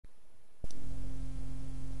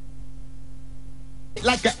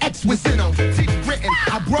like an X was in him. Teeth written,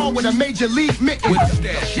 I brawl with a major league mitten. With a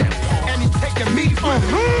stash, and he taking me from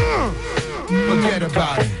Forget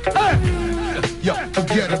about it. Yo,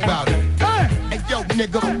 forget about it. Hey, yo,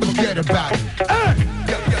 nigga, forget about it.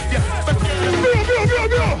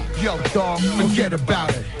 Yo, dog, forget about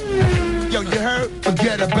it. Yo, you heard?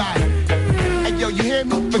 Forget about it. Hey, yo, you hear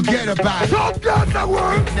me? Forget about it. Talk down that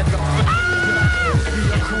word.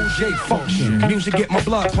 J function, music get my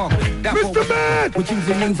blood pumping. Mr. Man, which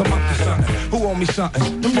usually means I'm up to something. Who owe me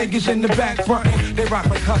something? Them niggas in the back frontin', they rock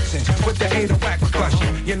like Hudson with the 808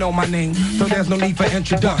 percussion. You know my name, so there's no need for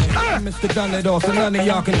introduction. I'm Mr. Done It All, so none of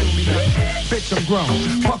y'all can do me nothing. Bitch, I'm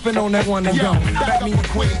grown, puffin' on that one and gone. Back me and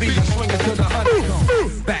Queen B, swinging to the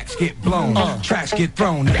honeycomb. Backs get blown, tracks get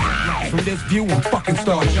thrown. From this view, I'm fucking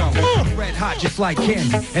Star Jones. Red hot just like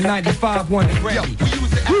candy, and 95 won the Grammy.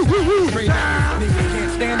 Niggas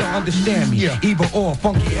can't stand or understand me. Either or,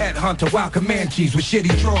 funky headhunter, wild Comanches with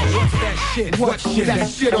shitty drawers. What's that shit? What shit? That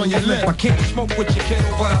shit on your lip. I can't smoke with your kiddo,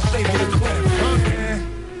 but I'll save you the clip.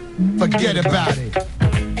 Forget about it.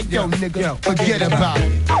 Yo, nigga, forget about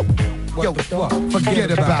it. Yo, fuck,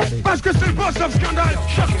 forget about it. Parce que c'est le boss of scandale.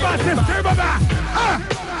 Chaque fois, c'est baba.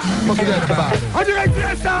 Forget about it. En direct de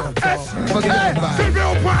ça, forget about it. C'est le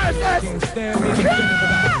point SS.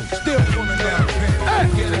 Still pulling down.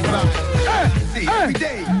 Forget about it. See, every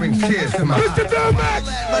day brings tears to my eyes.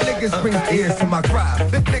 My niggas bring tears to my cry.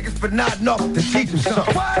 Them niggas for nodding off to teach them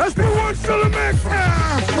something. That's the one Solomon.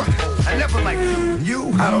 I never liked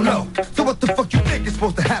you, I don't know. So what the fuck you think is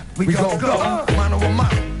supposed to happen? We gon' go, mano a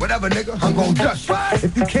mano, whatever nigga, I'm gon' dust you.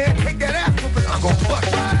 If you can't take that ass, I'm gon' bust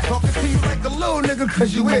you. Talking to you like a little nigga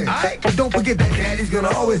cause you is. But don't forget that daddy's gonna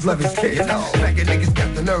always love his kid. You know, faggot niggas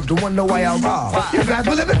got the nerve to wonder why I rob. You guys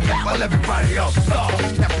will live it while everybody else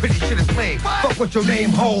starve. That pretty shit is lame. Fuck what your name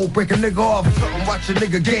hold. Break a nigga off or something, watch a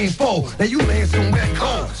nigga game fold. Now you laying somewhere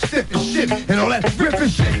cold, stiff and shit, and all that ripping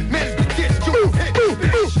shit. Man, it's the kid, you hit.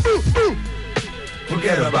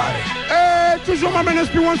 Forget about it. Eh, toujours ma menace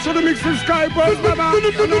P1 sur le mix de SkyBoss, baba.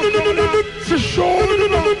 C'est chaud,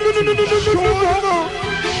 chaud.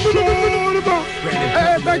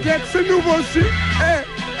 Eh, t'inquiète, c'est nouveau aussi.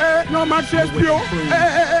 Eh, non, Max SPO.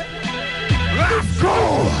 Let's go!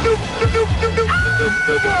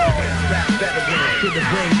 To the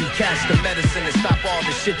brain, you catch the medicine and stop all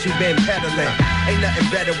the shit you've been peddling. Ain't nothing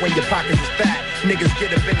better when your pockets is fat. Niggas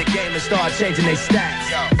get up in the game and start changing their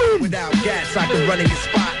stats. Without gas, I can run in your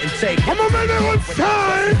spot and take it. I'm a man on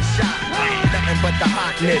time. Nothing but the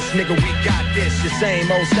hotness, nigga. We got this. The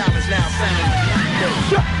same old style is now sounding like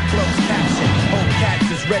this. Close caption, old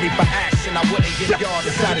cats is ready for action. I wouldn't give y'all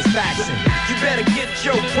the satisfaction. You better get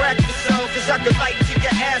your practice on, cause I could light to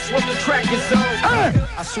your ass once the track is on.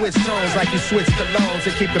 I switch tones like you switch colognes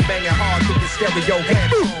and keep it banging hard through the stereo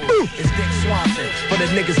headphones. It's Dick Swanson for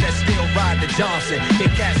the niggas that still ride the Johnson.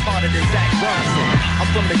 Hit cats harder than Zach Bronson. I'm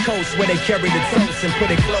from the coast where they carry the toast and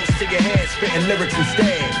put it close to your head, spitting lyrics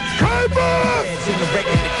instead.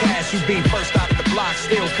 Generating the cash, you be first out of the block,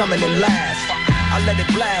 still coming in last. I let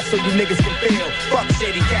it blast so you niggas can feel. Fuck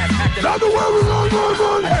shady cats acting like the world is on.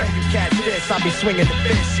 I tell you cats this, I be swinging the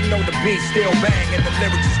fist. You know the beat still bang and the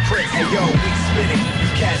lyrics is crisp. Hey yo, we spit it.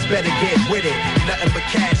 You cats better get with it. Nothing but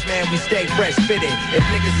cash, man, we stay fresh fitted. If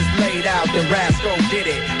niggas is laid out, then Rasco did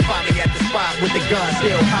it. Find me at the spot with the gun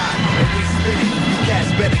still hot. And we spit it. You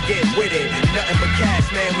cats better get with it. Nothing but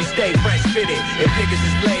cash, man, we stay fresh fitted. If niggas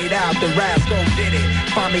is laid out, then Rasco did it.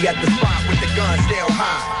 Find me at the spot with the gun still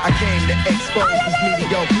hot. I came to expose these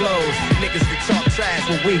mediocre flows. Niggas that talk trash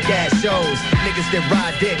with weak ass shows. Niggas that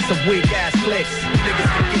ride dicks of weak ass flicks. Niggas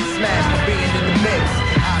that get smashed for being in the mix.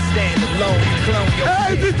 I stand alone, you clone your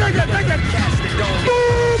bitch. Take it. Cast it on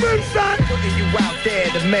boom inside. Putting you out there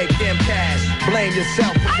to make them cash. Blame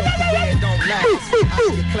yourself for your career don't last. I see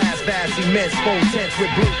your class vast immense, full tents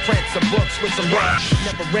with blueprints of books with some rhymes.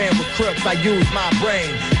 Never ran with crooks, I use my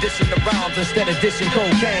brain. Dishing the rhymes instead of dishing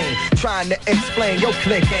cocaine. Trying to explain your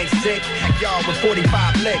clique ain't sick. Y'all with 45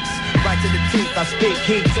 licks. Right to the teeth, I speak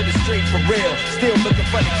heat to the street for real. Still looking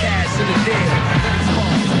for the cash in the deal.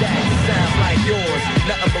 That sounds like yours.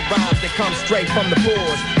 Nothing but rhymes that come straight from the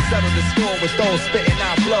boards. Settle the score with those spitting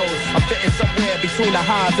out blows. I'm fitting somewhere between the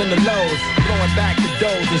highs and the lows. Blowing back the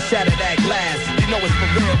doors and shatter that glass. You know it's for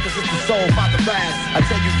real, cause it's the soul by the brass. I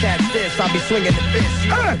tell you cats this, I'll be swinging the fist. You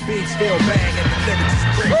know the beat still bang and the lyrics is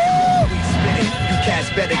crisp. We spit it, you cats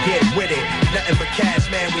better get with it. Nothing but cash,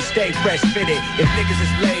 man, we stay fresh fitted. If niggas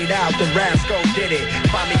is laid out, then Rasco did it.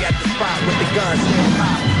 Find me at the spot with the gun still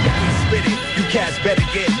hot. We spit it, you cats better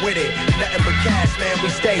get with it. Nothing but cash, man, we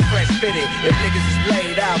stay fresh fitted. If niggas is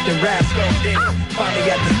laid out, then Rasco did it. Find me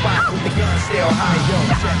at the spot with the gun still high. Yo,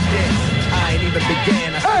 check this. I I ain't even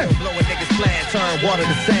began. I still blowing niggas plan, turn water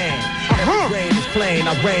to sand. Every grade is plain,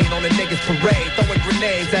 I rain on the niggas parade, throwing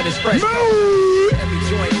grenades at his fresh. Every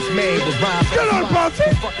joint is made with rhymes. Get on, Buffy!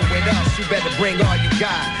 Fucking with us, you better bring all you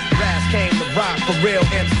got. Brass came to rock for real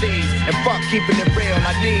MCs, and fuck keeping it real,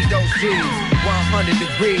 I need those G's. 100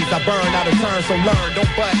 degrees, I burn out of turn, so learn. Don't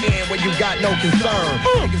butt in when you got no concern.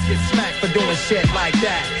 Niggas get smacked for doing shit like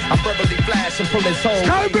that. I verbally flash and pull his whole.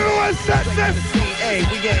 CA,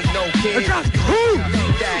 we ain't no kids.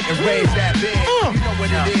 Ain't that and raise that big. You know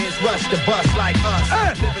what it is, rush the bus like us.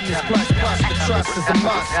 Living this plus, the trust is a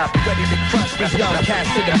must. Ready to crush these young cats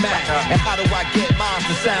to the mat. And how do I get mine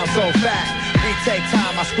to sound so fat? We take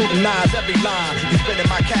time, I scrutinize every line. You spending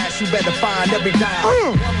my cash, you better find every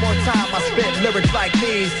dime. One more time, I spit lyrics like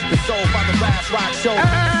these. The soul by the brass rock show. You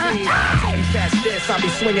catch this, I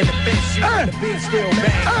be swinging the fence. You the beat still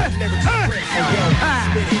bang. Lyrics are brick, and yo,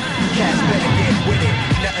 spit it. Cash better get with it.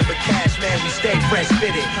 Nothing but cash, man, we stay fresh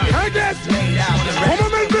fitted. I guess,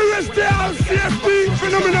 moment de rester en CFP,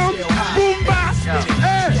 phenomenon, boom bass.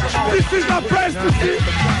 This is the place to see.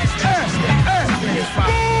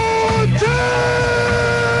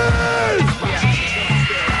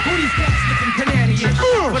 Who these cats looking Canadian?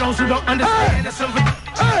 For those who don't understand, it's a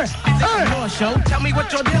show. Tell me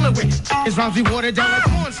what you're dealing with. It's rhymes we watered down like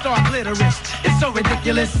porn star clitoris. It's so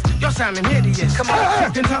ridiculous. You're sounding hideous. Come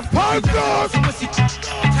on, tough. Tight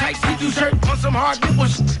see-through shirt on some hard nipple.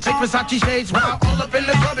 Fake Versace shades, wow, all up in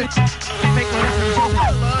the club. Fake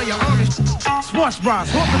your army. Sports bras,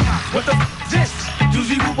 what the f this?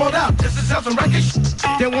 Juicy who pulled out just to sell some record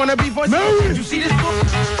They wanna be voices. Did you see this book?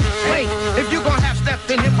 Wait, if you gon' have steps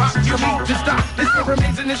in hip-hop, you need to stop. This one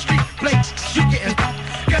remains in the street. Play, you getting. Go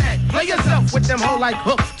ahead, play yourself with them whole like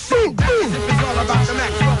hooks. See, if it's all about the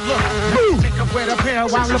Maxwell look. Pick up with a pair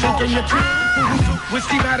while looking your tree.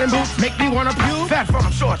 Whiskey Madden boots make me wanna pew. Fat farm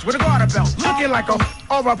shorts with a garter belt, looking like a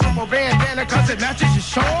or a purple bandana 'cause it matches your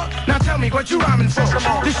short. Now tell me what you rhyming for.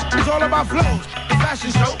 This is all about flows. The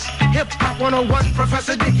fashion show, Hip Hop 101,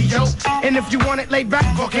 Professor Dickie, yo. And if you want it laid back,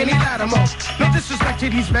 call Kenny Lattimore. No disrespect to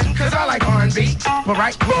these men 'cause I like R&B, but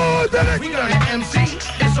right, we gonna MC.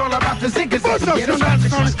 It's all about the zingers. Get on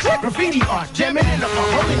graffiti art, jamming in the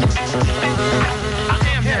holding.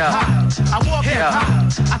 Hip-hop. I walk hip-hop.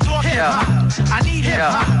 I talk hip-hop. I need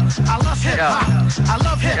hip-hop. I love hip-hop. I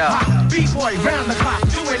love hip-hop. B-boy round the clock,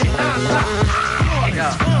 doing it non-stop.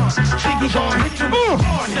 Think we gon' hit you with the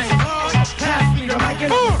morning. Pass me the mic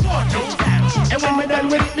and and when we're done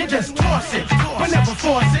with it, we just toss it. But never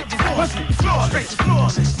force it. Bust it, flawless.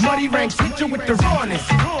 Muddy ranks hit you with the rawness.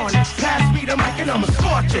 Pass me the mic and I'ma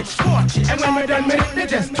scorch it. And when we're done with it, we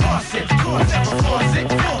just toss it. Never force it.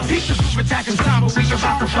 Beat the super attacking sound, but we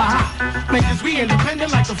about to fly high. Make this we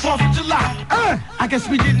independent like the 4th of July. I guess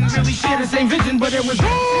we didn't really share the same vision, but it was.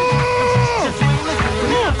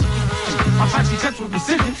 My fancy touch with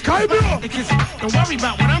precision. Don't worry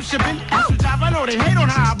about what I'm shipping. I know they hate on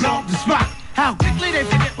how I blow up the spot. How quickly they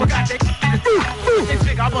forget what got they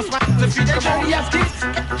think I must to feed their dirty ass kids.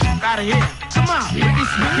 Out of here. Come on.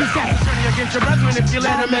 These cats are turning against your brethren if you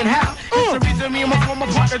let them in how. It's the reason me and my former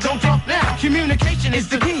partner don't talk now. Communication is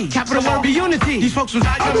the key. Capital word be unity. These folks was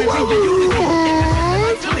out coming to the unity.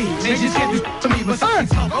 They just get this to me, but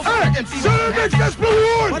something's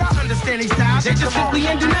but I understand these styles. They just simply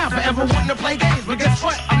in denial. Forever wanting to play games, but guess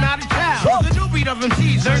what? I'm not a child. The new breed of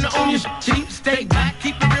MCs. Learn to own your cheap. Stay back.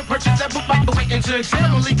 Keep the real purchase that book by the way into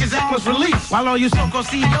exam. Leak his act was released. While all you so-called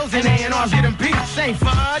CEOs and A&Rs get impeached. Same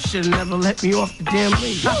fudge. Should've never let me off the damn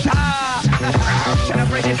leash. Can I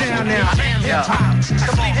break it down now? Hip-hop.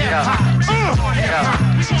 Come on, hip-hop.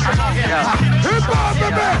 Hip-hop,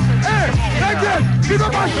 baby. Hey, again, give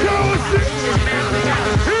up my show aussi.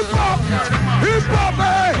 Hip-hop. Hip-hop,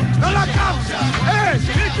 hey. Dans la carte. Hey,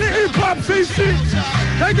 hip-hop, c'est ici.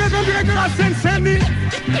 T'inquiète, on dirait que la Seine-Saint-Denis.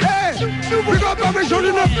 Hey, big up avec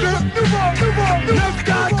Johnny 9-2.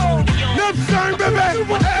 9-4. 9-5, bébé.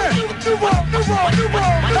 Hey,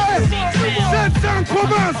 hey, 7-5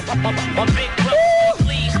 province.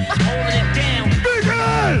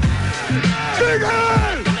 Big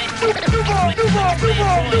L. Big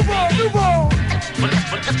L. Nouveau. For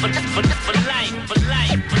life.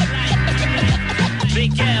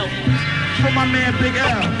 Big L. For my man, Big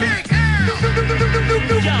L.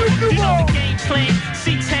 Yo, you know the game plan.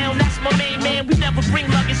 C-Town, that's my main man. We never bring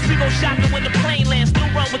luggage. We go shopping when the plane lands. Still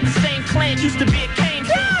run with the same clan. Used to be a cane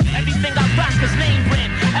fan. Everything I rock is name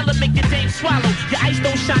brand. Ella make your dame swallow. Your ice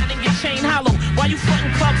don't shine and your chain hollow. While you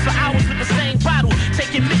frontin' clubs for hours with the same bottle.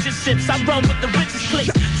 Taking midget sips. I run with the richest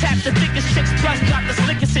clicks. Tap the biggest chicks. Plus drop the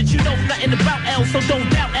slickest hit. You know nothing about L, so don't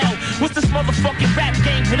doubt L. What's this motherfucking rap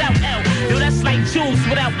game without L? Yo, that's like jewels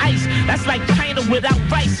without ice. That's like China without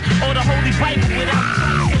rice. Or the Holy Bible without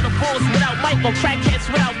Christ. Or the balls without mic. Or crackheads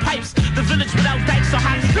without pipes. The village without dikes. Or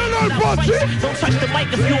hot without fights. Don't touch the mic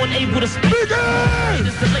if you ain't able to speak.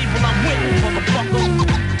 It's the label I'm with, motherfucker.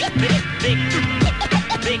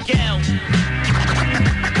 Big L.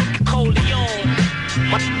 Coleon.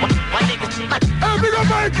 My niggas. Hey, big up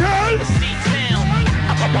Michael. C-Town.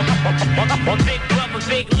 Big brother,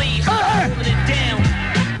 Big Lee. Holding it down.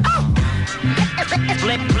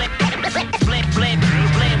 Blip, boy,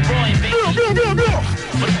 baby.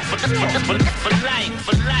 For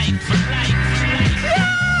life.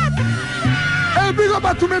 Hey, big up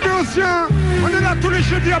à tous mes béotiens. On est là tous les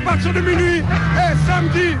jeudis à partir de minuit. Hey,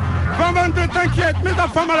 samedi, 20-22, t'inquiète, mets ta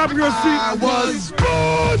femme à l'abri aussi. I was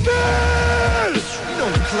bordel! You know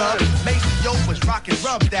the club, Maceo was rockin'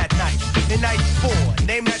 rub that night. In 94,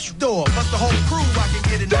 name at the door, plus the whole crew I can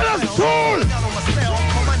get it. That's cool! Down on myself,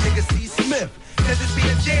 call my nigga C. Smith. Cause it's be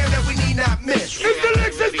a jam that we need not miss. It's the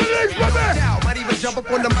legs, baby! Might even jump up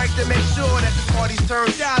on the mic to make sure that the party's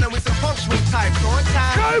turned down and with some punctual types on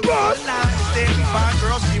time. SkyBoss! Stand me fine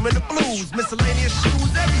girls screaming the blues, miscellaneous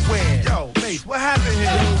shoes everywhere. Yo, Mace, what happened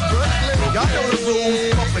here? Y'all know the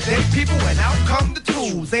rules. Fuck with them people and out come the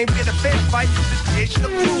tools. Ain't been a fair fight, just creation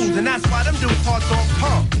of rules. And that's why them dudes parts on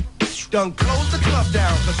pump. Done close the club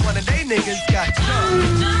down, cause one of they niggas got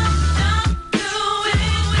jumped.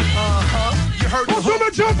 You heard the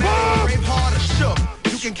hook, brave hard or shook.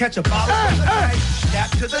 You can catch a bottle from the right,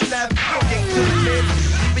 snap to the left, kick to the mid,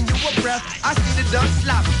 giving you a breath. I seen it done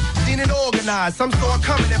sloppy, seen it organized. Some saw it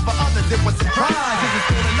coming, and for others it was surprise. It was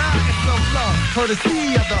for the night and some love,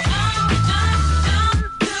 courtesy of the.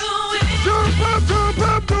 Jump up,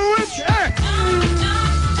 do it, hey!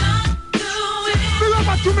 Big up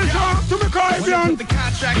à tous mes gens, tous mes Caribbeans. The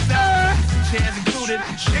contracts out, chairs included.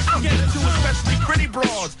 Chicks get into especially pretty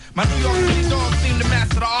broads. My New York City dogs seem to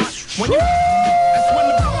master the art. When you, that's when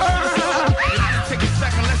the boys up. It doesn't take a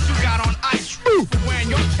second unless you got on ice. For wearing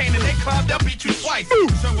your chain in their club, they'll beat you twice.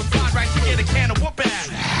 So with fly right to get a can of whoop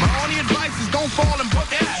ass. My only advice is don't fall and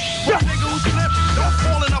book ass. For a nigga who slip, don't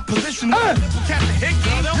fall in a position where people catch a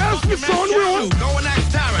hickey. They'll fucking match you. Go and ask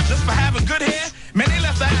Tara just for having good hair. Man, they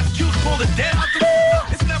left the ass cute, pulled it dead out the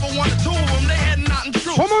It's never one or two of them, they had nothing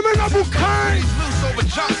true. These loose over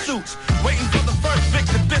jumpsuits, waiting for the first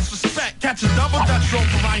victim disrespect. Catch a double Dutch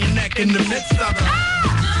rope around your neck in the midst of it.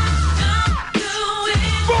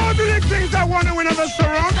 For the things I want to win over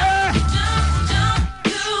surround.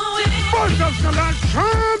 First of all,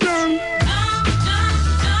 champion.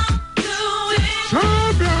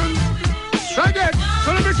 Again,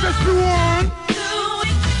 so let me just do one.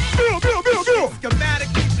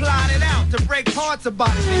 Schematically plotted out to break parts of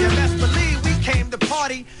bodies. And you best believe we came to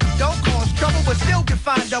party. Don't cause trouble, but still can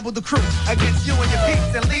find double the crew against you and your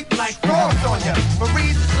peeps and leap like frogs on you. For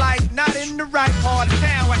reasons like not in the right part of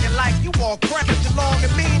town where you like you all crack it too long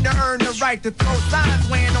and mean to earn the right to throw signs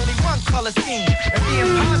wearing only one color scheme. And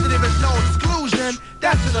being positive is no exclusion.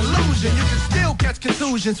 That's an illusion. You can still catch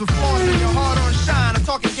contusions with flaws in your heart on shine. I'm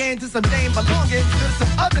talking game to some name belonging to some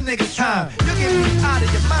other niggas' time. You get me out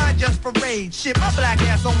of your mind just for rage. Shit, my black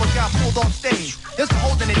ass almost got pulled off stage. Just for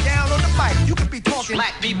holding it down on the mic. You could be talking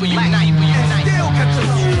black people unite, and still catch a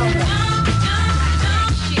little trouble.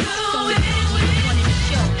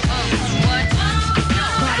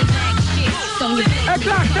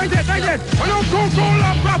 T'inquiète. On est en concours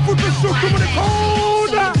là, pas foutre le souk, tout le monde est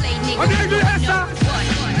cold. On est réglé à ça.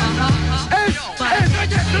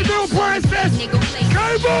 T'inquiète, c'est 2.16.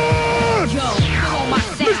 SkyBoss.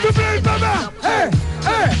 Mr. Blade, baba.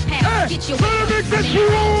 So le mix est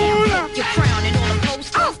cool.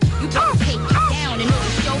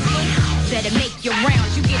 Better make your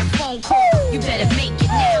rounds, you get a phone call, you better make it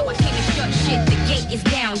now. I came to shut shit, the gate is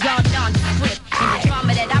down, y'all nondescript. And the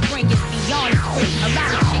drama that I bring is beyond script. A lot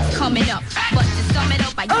of shit's coming up, but to sum it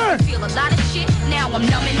up, I used to feel a lot of shit. Now I'm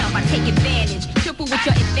numbing up, I take advantage. Triple with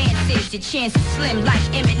your advances, your chance is slim like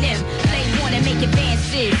Eminem. Play one and make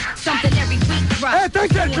advances, something every week drop.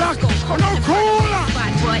 T'inquiète, Jack, on est en cours là.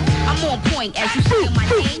 But I'm on point as you see my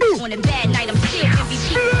name. On a bad night, I'm still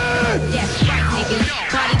MVP. That's right, nigga.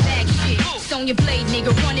 Body bag shit. Sonya Blade,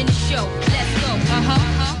 nigga, running the show. Let's go,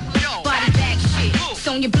 Body bag shit.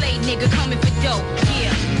 Sonya Blade, nigga, coming for dough.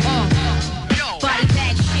 Yeah, Body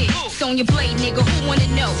bag shit. Sonya Blade, nigga, who wanna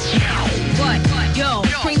know? What? Yo,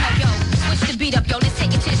 bring up, yo. Switch the beat up, yo. Let's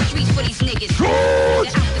take it to the streets for these niggas. Out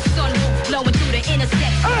the sunroof, blowing through the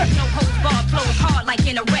intersection. No holds barred, flowing hard like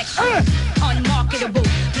an erection. Unmarketable,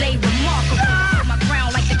 Blade remarkable. My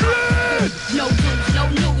ground like the no news, no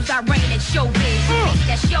news. I reign at showbiz.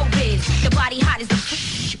 That's showbiz. The body hot as the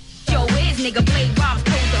show is, nigga. Blade rhymes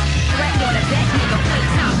colder. Threat on a bet.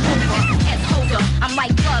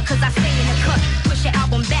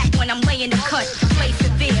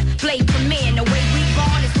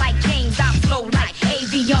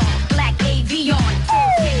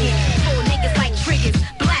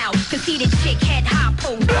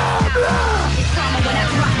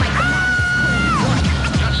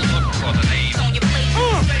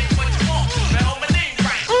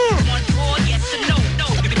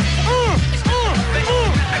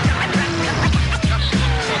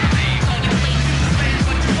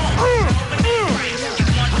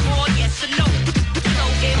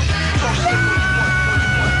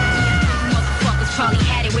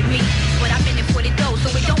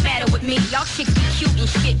 Y'all chicks be cute and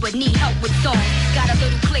shit, but need help with songs. Got a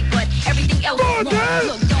little click, but everything else is wrong.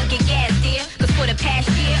 Look, don't get gas, dear, cause for the past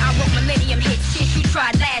year, I wrote millennium hit shit you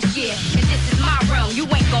tried last year. And this is my realm, you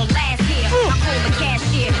ain't gon' last here. I call the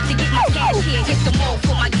cashier to get my cash here. Get the mold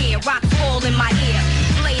for my gear, rock all in my ear.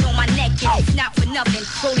 Blade on my neck, and it's not for nothing.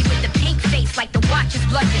 Rolling with the pink face like the watch is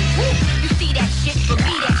blushing. You see that shit,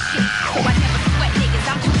 believe that shit. So I never sweat niggas,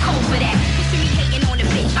 I'm too cold for that. Picture me hating on a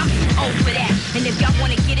bitch, I'm too old for that. And if y'all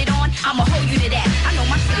wanna get it on, I'ma hold you to that. I know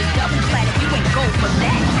my shit is double flat if you ain't go for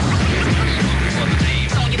that.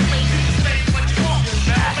 It's on your plate, say what you want.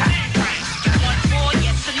 You want more,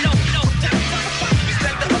 yes or no, no.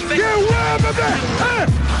 Yeah, well, baby, hey!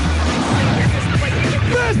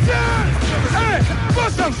 Listen! Hey,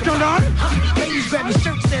 what's up, Skandal? Ladies grab your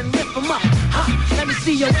shirts and lift them up. Let me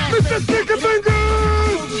see your ass. Mr. Sticky Fingers!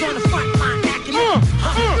 Soldiers on the front line acting up.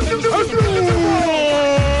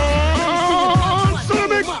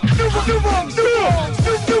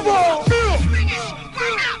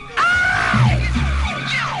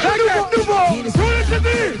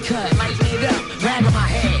 Cut, lights made up, rag on my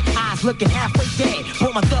head, eyes looking halfway dead.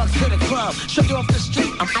 Pull my thugs to the club, show you off the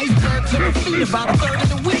street. I'm iceberg to the feet, about a third of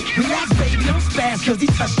the week. Relax, baby, don't spaz, cause he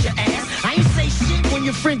touched your ass. I ain't say shit when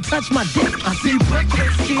your friend touched my dick. I see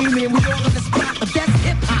breakfast scheming, we all in the spot, but that's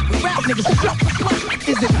hip-hop. We rap niggas, drop the block.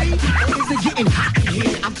 Is it me, or is it getting hot in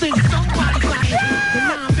here? I think somebody's out here. The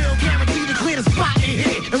 9 mil guaranteed to clear the spot in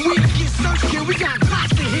here. And we don't get searched here, we got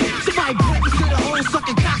clocks in here. Somebody break us to the whole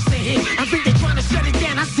sucking cocks in here. I think they trying to shut it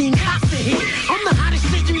down, I seen cops in here. I'm the hottest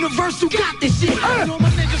shit, Universal got this shit. And all my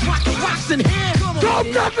niggas rockin' rocks in here. Stop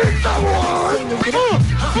nothing, someone!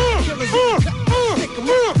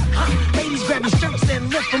 Ladies grab your shirts and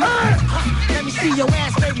lift them up. Let me see your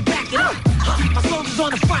ass, baby, back it up. My soldiers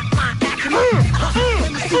on the front line acting up.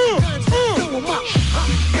 Let me see your guns, throw them up.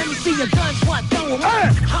 Let me see your guns, what, throw them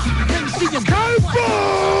up. Let me see your guns,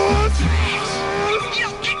 what.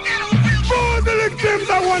 For the victims,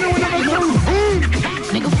 I want to win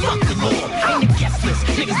Nigga, fuck the law. Ain't a guest list.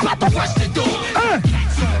 Niggas about to rush the door.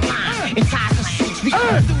 Cats online and ties and suits. We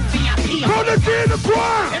going through VIP. Go to see the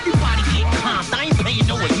choir. Everybody get comped. I ain't paying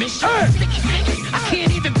no admission. Sticky fingers. I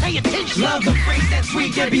can't even pay attention. Love the freaks that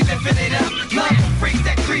tweak and be lifting it up. Love the freaks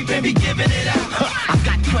that creep and be giving it up. I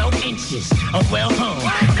got 12 inches of well hung. 9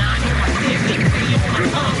 in my dick and 3 on my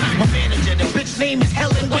tongue. My manager, the bitch name is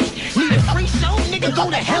Helen White. Need a free show? Nigga,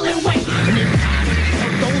 go to Helen White.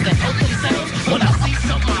 Those that help themselves. When I see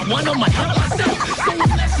something I want, I'ma help myself. So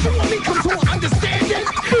unless you want me come to an understanding,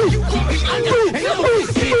 you gon' be under and I'ma be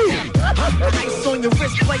standing. Ice on your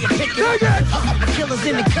wrist, player, pick it up. Killers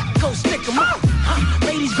in the cut, go stick 'em up.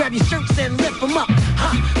 Ladies grab your shirts and lift 'em up.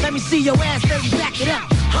 Let me see your ass, baby, back it up.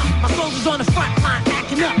 My soldiers on the front line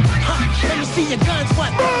acting up. Let me see your guns,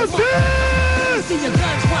 what? Let me see your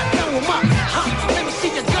guns, what? Throw 'em up. Let me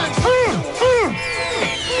see your guns,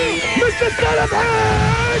 Mr.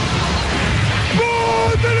 Celebrate!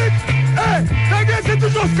 Pour de l'ex... Hey, t'inquiète, c'est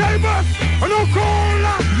toujours SkyBoss! On est encore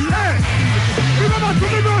là! Hey! Il va battre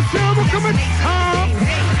les notions, vous comme ça!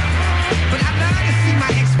 But I love to see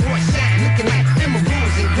my export shine, looking like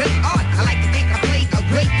emeralds and great art. I like to think I played a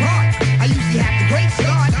great part. I usually have the great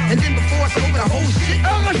start, and then before it's over the whole shit.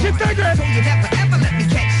 So you never ever let me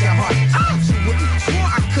catch your heart. You wouldn't, swore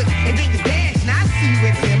I couldn't, and gave the dash. Now I see you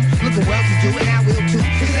with him, looking well to do, and I will too.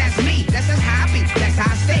 Cause that's me, that's just how I be, that's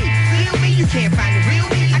how I stay. Feel me, you can't find the real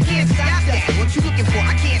me. I can't stop that. What you looking for?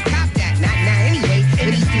 I can't top that. Not now anyway.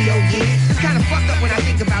 In these 3 old years, it's kind of fucked up when I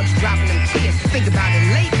think about you dropping them tears. Think about it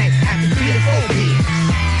late night after 3 or 4 beers.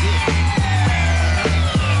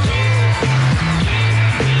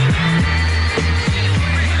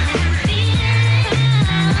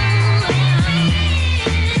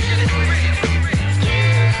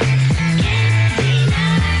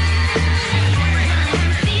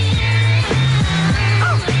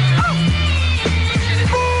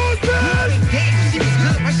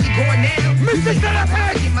 Mr.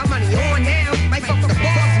 Celebrate! Get my money on now. Might fuck with the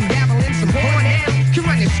boss and dabble in some porn now. Can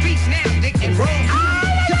run the streets now, dick and roll.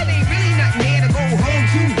 Cause it ain't really nothing there to go home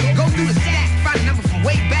to. Go through the stack, find a number from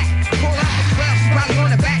way back. Call out the 12, she probably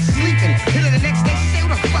on the back sleeping. Hit her the next day, she say,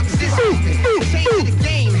 what the fuck is this sleeping? Change to the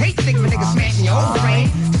game, hate to think of a nigga smashing your old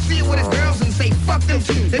frame. See her with his girls and say, fuck them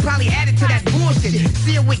too. They probably added to that bullshit.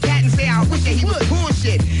 See her with cat and say, I wish that he was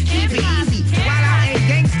bullshit. Keep it easy, while I ain't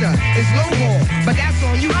gangster. It's low ball, but that's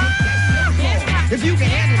on you. If you can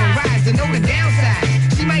handle the rise, then know the downside.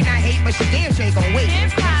 She might not hate, but she damn sure ain't gon' wait.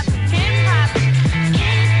 Hip hop, hip hop,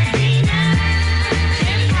 can't be done.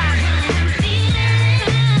 Hip hop, hip hop, can't be done.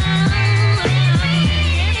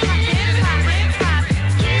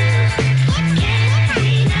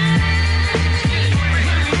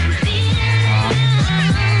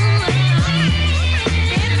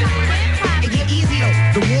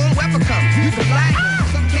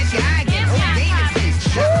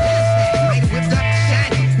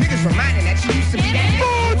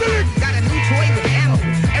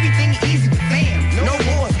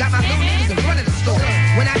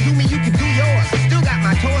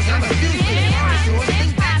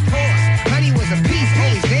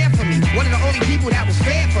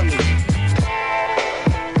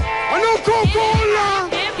 Coca-Cola.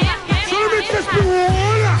 Sono mi che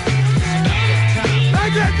spiola. I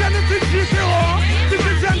get anything you do. This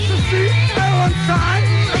is NCC. They're on time.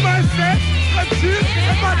 If I say, let's see.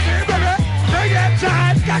 If I say, baby, they get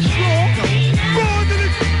time. Cash flow. Go to the...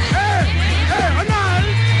 Hey, anal.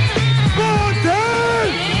 Bordel.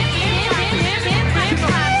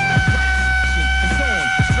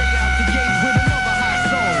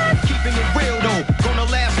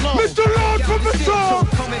 Mr. Lord, Professor.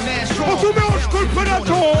 What's the mouse called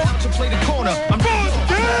Predator? To play the corner, I'm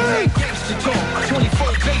gangster talk,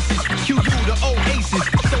 24 bases, QU the Oasis,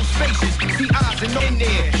 so spacious, the odds are in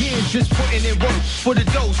there, years just putting in work for the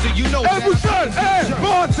dough, so you know. Hey, Busan, hey,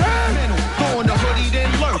 Martin! Throwing the hoodie, then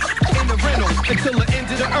lurk in the rental until the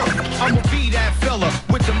end of the earth. I'ma be that fella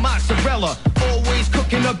with the mozzarella, always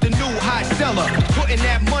cooking up the new hot seller, putting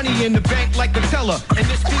that money in the bank like a teller, and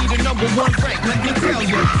this be the #1 rank, let me tell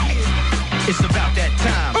you. It's about that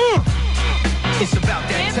time. It's about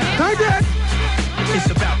that time. It's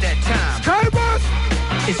about that time. SkyBoss.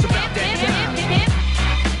 It's about that time.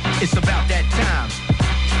 It's about that time.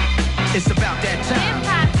 It's about that time.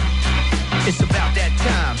 It's about that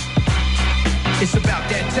time. It's about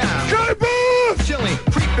that time. SkyBoss. Chilling,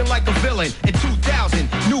 creeping like a villain. In 2000,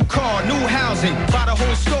 new car, new housing. Buy the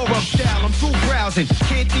whole store up style. I'm through browsing.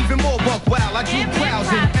 Can't even more buck wow. I drew crowds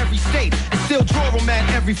in every state and still draw them at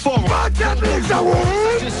every forum.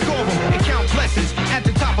 Just score them and count blessings at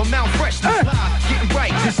the top of Mount Freshness. Live, getting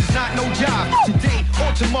right. This is not no job. Today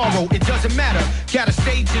or tomorrow, it doesn't matter. Gotta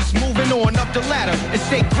stay just moving on up the ladder and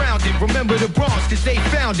stay grounded. Remember the Bronx, cause they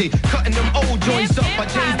found it. Cutting them old joints up by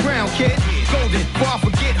James Brown, kid. Golden, before I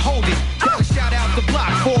forget, hold it. Gotta shout out the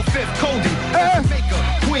block, 4/5 Colden. Maker,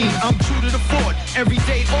 queen, I'm true to the fort. Every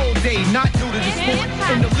day, all day, not new to the sport.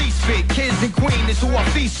 In the least fit, kids and queen is who I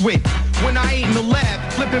feast with. When I ain't in the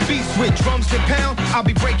lab, flipping beats with drums and pound, I'll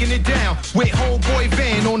be breaking it down with homeboy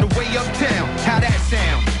Van on the way uptown. How that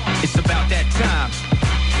sound? It's about that time.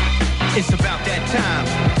 It's about that time.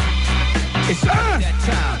 It's about that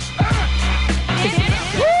time. It's about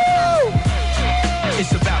that time.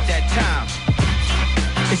 It's about that time.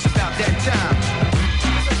 It's about that time.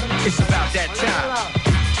 It's about that time.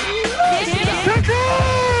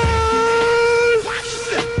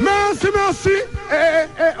 Merci.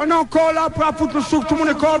 On est encore là pour foutre le souk, tout le monde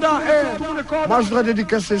est corda. Moi, je voudrais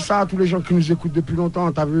dédicacer ça à tous les gens qui nous écoutent depuis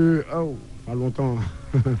longtemps. T'as vu? Oh, pas longtemps.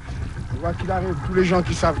 Quoi qu'il arrive, tous les gens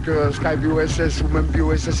qui savent que SkyBoss ou même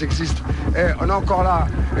BOSS existe, on est encore là.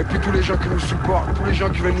 Et puis tous les gens qui nous supportent, tous les gens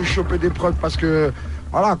qui viennent nous choper des prods parce que,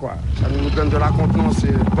 voilà quoi, ça nous donne de la contenance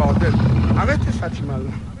et le bordel. Arrêtez ça, Timal.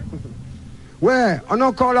 Ouais, on est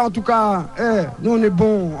encore là en tout cas. Nous on est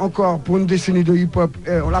bon encore pour une décennie de hip-hop.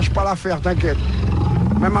 On lâche pas l'affaire, t'inquiète.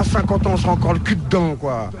 Même à 50 ans, on sera encore le cul dedans,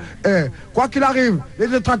 quoi. Quoi qu'il arrive, les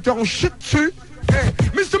détracteurs ont shit dessus.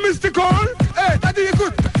 Mr. Mystical, t'as dit,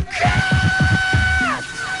 écoute.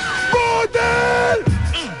 Bordel!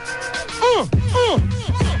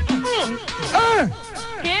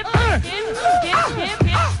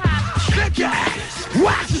 Shake your ass.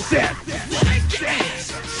 Watch yourself. Shake your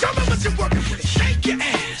ass. Show me what you're working with. Shake your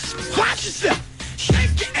ass. Watch yourself.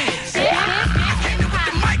 Shake your ass. I came in with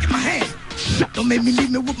the mic in my hand. Don't make me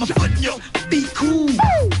leave me with my foot in your. Be cool.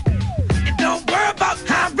 And don't worry about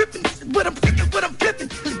how I'm ripping. This is what I'm picking, what I'm flipping.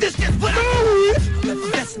 This is what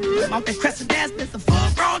I'm out there crescent ass. This a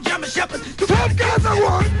full-grown German shepherd. Top guys I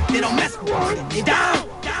want. They don't mess with me. They down.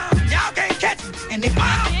 Y'all can't catch me. And they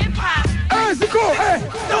pop. Hey, c'est cool. Hey.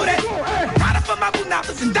 Know that. Rider for my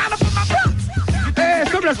boonappers and diner for my boots.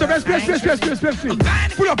 S'il vous plaît.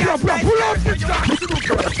 Pull up.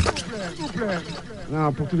 S'il vous plaît.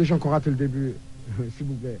 Non, pour tous les gens qui ont raté le début, s'il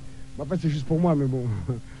vous plaît. En fait, c'est juste pour moi, mais bon.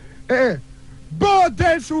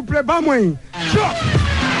 Bordel, s'il vous plaît, bah moi.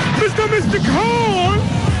 Mr. Mystical,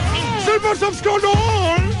 c'est le boss of Scandal.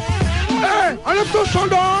 Enlève ton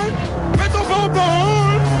chandal, mets ton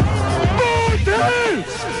bonbon. Bordel!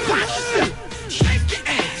 Watch yourself. Shake your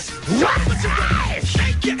ass.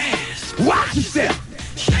 Shake your ass. Watch yourself.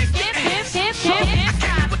 Shake your ass. I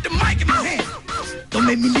came with the mic in my hand. Don't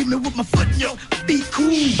make me leave me with my foot in your. Be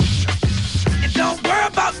cool. And don't worry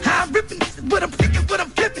about how I'm ripping. This is what I'm picking, what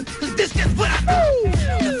I'm flipping. Cause this is what I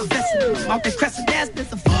do. I'm out there crescent ass.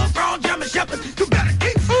 This a full-grown German shepherd. You better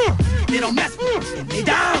keep They don't mess with me. And they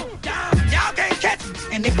down. Y'all can't catch me.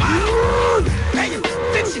 And they pop. Hey, you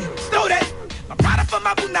fix it. Throw that. My rider for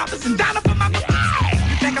my boonappers and diner for my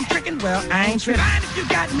You think I'm tricking? Well, I ain't tripping. Fine if you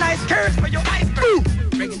got nice curves for your iceberg.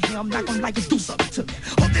 Breaking here, I'm not gonna like you do something to me.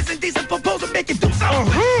 Hope this indecent proposal make you do something.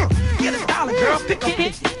 Get $1, girl, pick up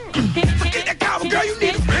 50. Forget that coward, girl, you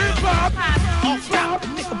need a real pop. Off top, the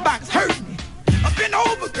nickel box hurt me. Up and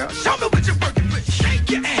over, girl, show me what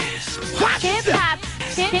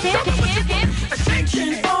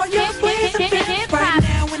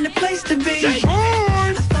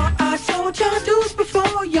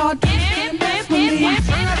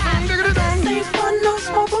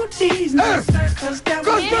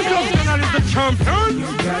Ghostbusters is the champion. You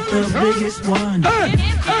got the biggest one.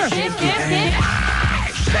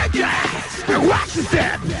 Shake your ass and watch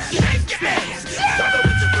yourself. Shake your ass.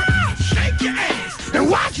 Shake your ass and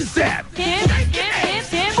watch yourself. Shake your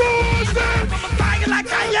ass. I'm a fire like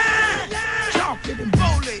I am. Chocolate and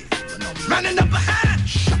bowling. Running up behind.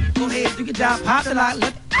 Go ahead, do your job, pop the lock,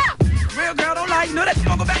 look. Real girl don't like, you know that you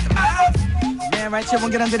gonna go back to my house. Man, right here,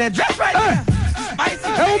 won't get under that dress right there. Spicy.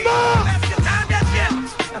 Hey, Ma. That's your time, that's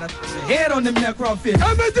it. Got a head on them neck crawfish.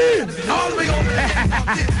 Amity. All the way over there.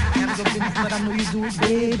 But I know you do it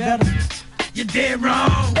way better. You're dead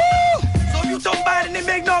wrong. Woo! So if you talking about it and they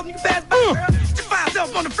make noise, you pass by, girl, you find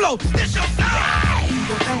yourself on the floor. This your side.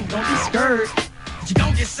 Don't be scared, but you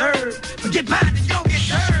don't get served. Forget mine and you don't get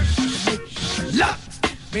served. Look.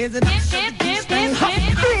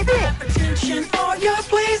 Attention, all your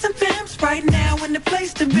plays and pimps right now in the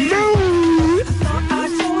place to be. I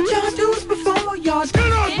told y'all dudes before y'all do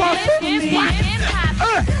it.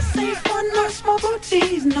 This ain't fun or small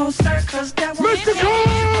booties, no sir, cause that won't Mr.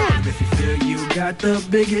 Cole! If you feel you got the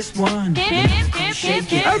biggest one, come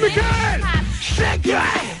shake it. Every guy, shake your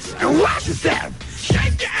ass and watch yourself.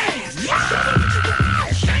 Shake your ass.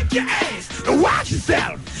 Shake your ass and watch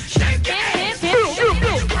yourself. Shake your ass.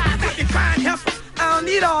 I don't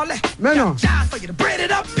need all that. Man, no. Job for you to braid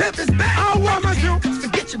it up, pimp his back. I want my you.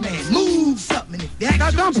 Forget your man, move something. If you act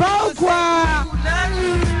T'attends pas ou quoi?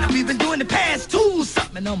 we've been doing the past two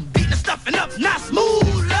something. I'm beating the stuffing up, not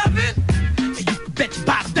smooth loving. And you can bet your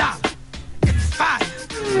bottom dollar. If it's fire,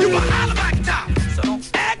 you gon' holler like a dollar. So don't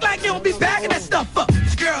act like you don't be backing that stuff up.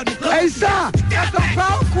 This girl, the Hey, ça, t'attends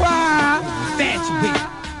pas ou quoi? fat you with.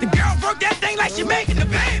 The girl broke that thing like she making the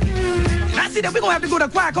baby. And I see that we're gonna have to go to a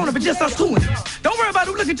quiet corner for just us two. Don't worry about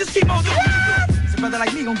who looking, just keep on doing what you do. So a brother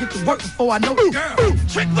like me gonna get to work before I know the girl.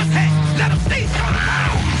 Trick was hat, let him stay on the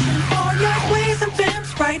ground. all your plays and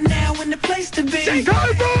pimps right now in the place to be.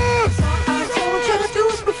 SkyBoss! I told y'all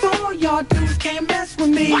dudes before, y'all dudes can't mess with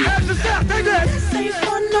me. What happened to that? Take that! This ain't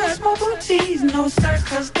fun, no small booties, no sir,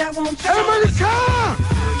 cause that won't change. Everybody come!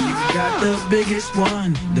 You got the biggest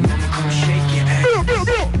one. The mama gonna shake your ass.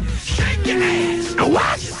 Shake your ass and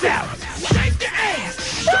watch yourself. Shake your ass.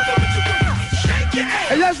 Show me what you want. Shake your ass.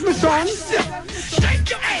 Hey, that's my song. Shake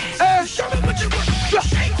your ass. Show me what you want.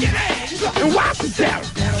 Shake your ass and watch yourself.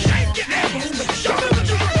 Shake your ass. Show me what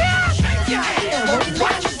you want. Shake your ass and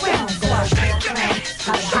watch yourself. Shake your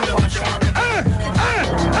ass. Show me what you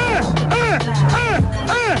want.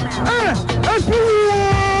 That's for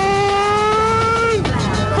one.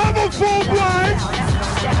 Bubble full blind.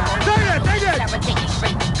 Take it.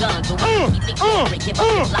 Guns, but when you think you're give up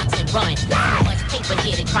your blocks and run. How much paper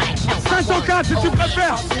here to try and count my 504 si tu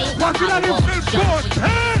préfères. Moi qui l'arrive sur le board.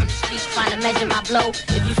 Streets trying to measure my blow.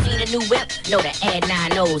 If you seen a new whip, know the add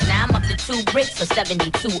 9 O's. Now I'm up to 2 bricks for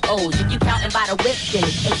 72 O's. If you counting by the whip, then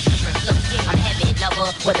it's 8 different looks. I'm heavy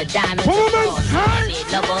lover with a diamond. Heavy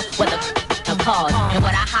lover with a cause. And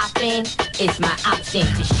what I hop in is my option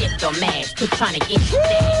to shift or mash. Quit trying to get you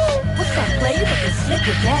there. What's up, play? You looking slick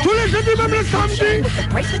with that. Tous les jeudis, même le samedi.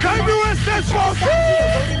 KBSS for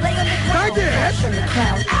Thank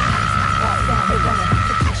you.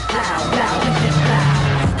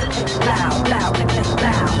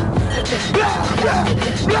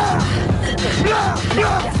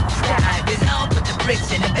 I've been on, put the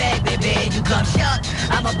bricks in the bag, baby. You come short,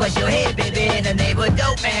 I'ma bust your head, baby. In the neighborhood,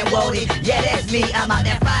 dope man, Wody. Yeah, that's me. I'm out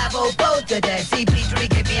that 504 to that CP3.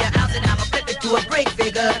 Give me an ounce and I'ma flip it to a brick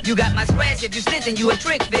figure. You got my scratch, if you snitching, you a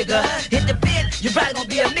trick figure. Hit the pin, you probably gonna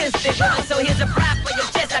be a misfit. So here's a prop for your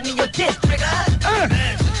chest, I mean your disc trigger.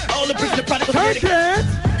 All the bricks, the product Take it.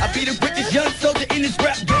 I be the richest young soldier in this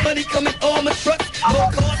rap. Good money coming on my trucks.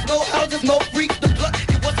 More cars, more houses, more freaks. The blood,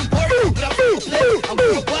 it wasn't perfect, but I'm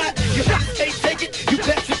worldwide. You haters can't take it. You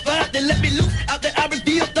petrified, then let me loose out that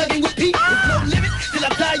R&B. I'm thugging with Pete. There's no limit till I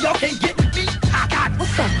die. Y'all can't get with me. I got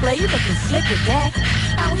What's up, play? You looking slick with that.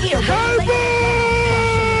 Out here,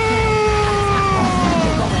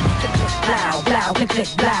 blow, blow, click, click,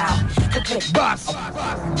 blow, click, click, Boss. blow,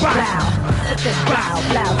 click, click, blow,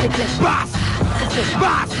 blow, click, click, Boss. click, click,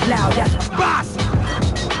 Boss. blow, that's Boss.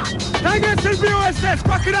 T'inquiète, c'est le BOSS,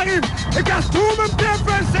 quoi qu'il arrive. Et casse tout, même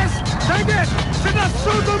TFSS. T'inquiète, c'est de la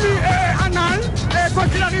sodomie anale. Et quoi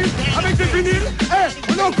qu'il arrive, avec des vinyles.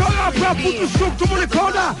 Et on a encore un plat pour tout chaud, tout le monde est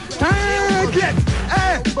corda. T'inquiète.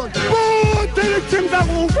 Et bon, t'es le team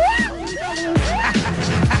d'Arou.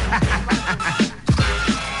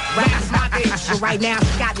 Rap's my bitch, so right now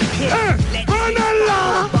she got me hit.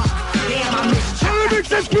 Banala. Damn, I miss On le mix,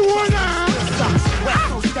 c'est ce qu'il voit là. West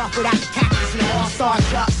Coast stuff without the cactus and all star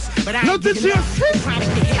trucks. But I No, ain't this giving up. is- Trying to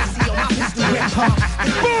get hit, I see my pistol whip pump.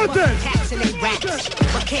 Cats and they raps,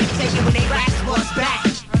 but can't take it when they raps bust back.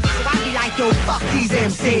 So I be like, yo, fuck these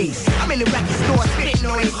MCs. I'm in the record store spitting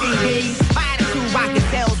on these CDs. My attitude rockin'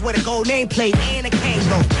 cells with a gold nameplate and a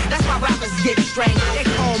Kango. That's why rappers get strangled. They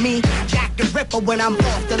call me Jack the Ripper when I'm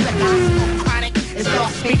off the liquor. I smoke chronic and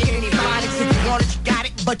start speaking any phonics. If you want it, you got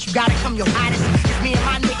it, but you gotta come your highness. It's me and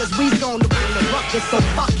my niggas, we gon' to bring the ruckus, so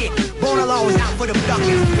fuck it. Born alone is out for the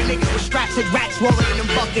duckers. The niggas with straps and rats rolling in them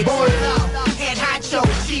buckets. Born alone, head honcho,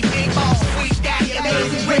 chief big ball, sweet daddy,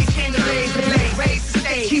 amazing race, king of blaze, the blaze, raise the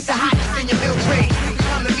stage. Keep the hotness in your milk crate. You can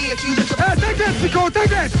come to me if you look up. Take it, Pico,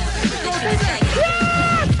 take it.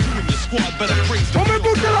 Squad better praise the Come and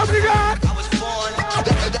book the brigade. I was born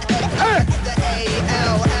the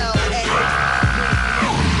A-L-L-A.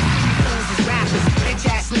 Rappers, bitch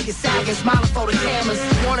ass niggas sagging, smiling for the cameras.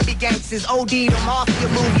 Wanna be gangsters, OD'd on mafia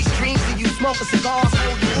movies. Dreams of you smoking cigars,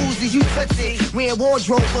 holding Uzis, you tootsie. We in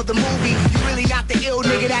wardrobe for the movie. You really not the ill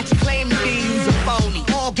nigga that you claim to be. You's a phony.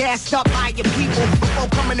 All gassed up by your people. Before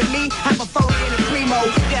coming to me, have a phony and a primo.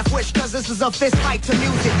 Death wish, cause this is a fist fight to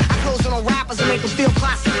music. I close on rappers and make them feel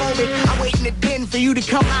claustrophobic. I wait in the den for you to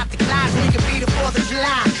come out the closet. We can be the 4th of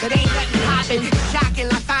July. It ain't nothing poppin'. It's shocking.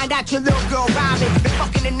 I find out your little girl robbing. Been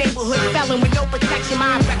fucking the neighborhood felon with no protection.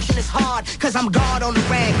 My erection is hard, cause I'm guard on the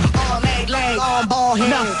rag. All leg, arm, ball,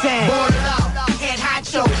 hand. Enough said. Born up, head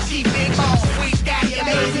honcho, chief big ball, sweet daddy,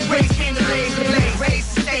 amazing race, king of blaze, the blaze,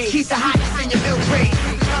 raise the stage. Keep the hotness in your milk crate.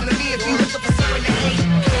 You can come to me if you look up for someone to hate. You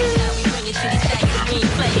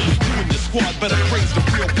and the squad better praise the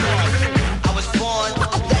real God. I was born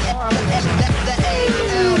the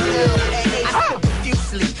A-L-L-A. I speak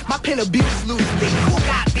profusely, my pen abused loosely. Who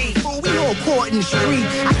got beef? Fool, we all caught in the street.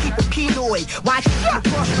 I keep a keynoid, watch you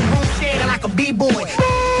across the room, standing like a b-boy.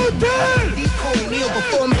 Decoy, kneel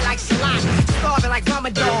before me like Salat. Starving like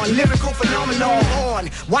Ramadan, lyrical phenomenon on.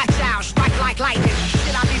 Watch out, strike like lightning.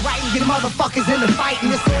 Shit, I be writing, get motherfuckers in the fight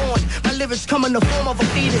and it's on. My lyrics come in the form of a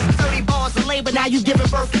fetus. 30 bars of labor, now you giving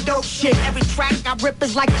birth to dope shit. Every track I rip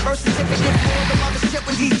is like a birth certificate. All the mother shit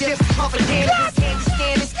when these dips, puffin' cannabis, candy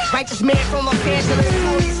standards. Righteous man from Los Angeles,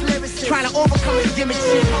 all these lyricists. Trying to overcome his gimmick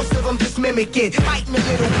shit, most of them just mimic it. Fighting a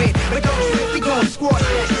little bit, but don't slip, we gon' squash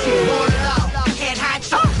that shit. Born up, head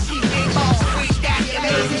honcho, chief big ball, sweet daddy,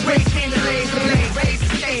 amazing race, king of blaze, the blaze, raise the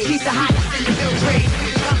stage. Keep the hotness in your milk crate.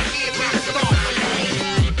 Come to me if you're a star.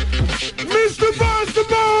 Mr. Boss, the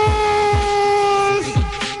boss!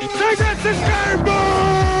 Take that to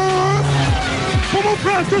SkyBoss! Come on,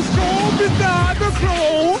 press the scope inside the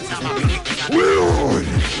clothes! Weird!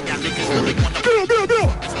 Bill!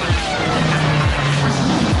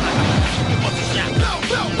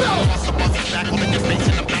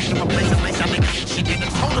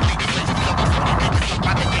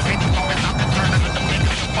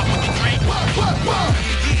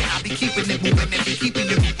 I be keeping it moving and be keeping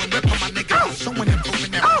it moving. Rip on my nigga, showing and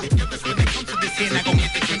proving that I'm ridiculous when it comes to this here. I gon'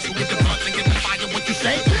 get the king, so get the blood and get the fire. What you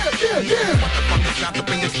say? Yeah. What the fuck is out to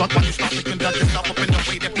bring this fuck when you start to conduct yourself up in the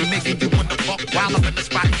way that be making you want to fuck while up in the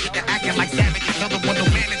spot. You get to acting like savage. You're the one who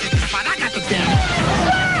managing the spot. I got the damage.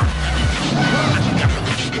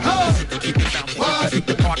 Keep it bouncing, keep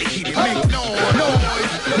the party heated. Make noise,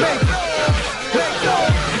 make noise.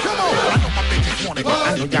 Come on. I know my bitches want it. I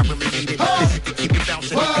know y'all really need it. This is to keep it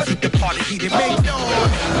bouncing, keep the party heated. Make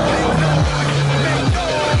noise,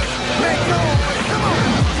 make noise. Come on.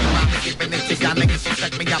 Giving it to y'all niggas, so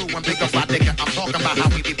check me out. When big up, nigga, I'm talking about how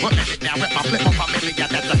we be putting it down. Rip my flip on family, yeah,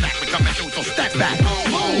 that's the fact. We coming through, so step back.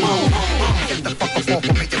 Get the fuck up off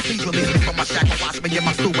of me, and please release me from my shackle. Watch me in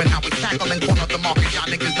my stew and how we tackle and corner the market. Y'all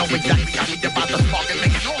niggas know exactly how we about to spark and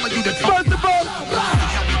making all of you the talk.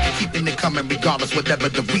 Keeping it coming regardless, whatever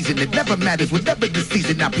the reason. It never matters, whatever the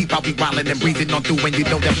season. Now people be wildin' and breathing on through, and you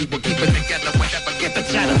know that we will keep it together whenever get the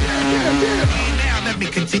chatter. Now let me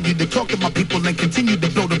continue to talk to my people and continue to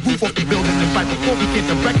blow the roof off the building. And right before we get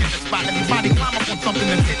the record, the spot, everybody climb up on something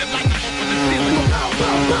and hit it like a off on the ceiling.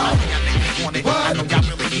 Y'all niggas want it, I know y'all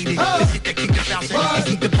really need it. This shit that keep it bouncing and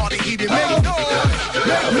keep the party heated. Make noise,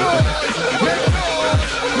 make noise, make noise,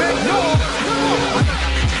 make noise.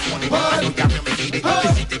 I know y'all really need it.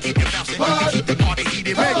 This shit that keep it bouncing and keep the party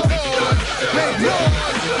heated. Make noise, make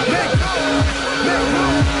noise, make noise, make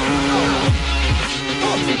noise.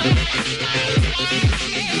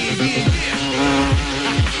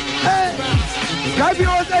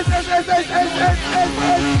 SkyBoss,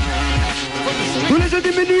 tous les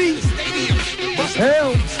jeudis minuit.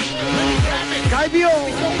 Hey,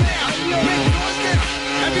 SkyBoss.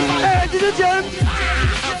 Hey, DJ James.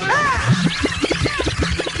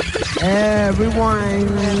 Everyone.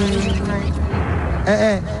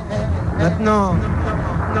 Maintenant.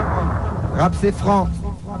 Rap c'est franc.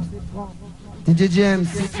 DJ James.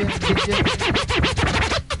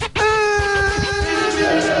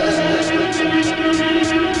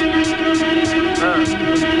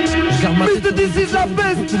 Je garde ma tête sur les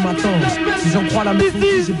épaules, beaucoup m'attendent. Si j'en crois la maison,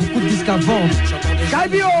 j'ai beaucoup de disques à vendre.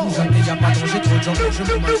 SkyBoss. Y'a pas de danger, trop de gens, je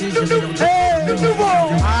me maquille, je vais leur dire. Hey, nouveau.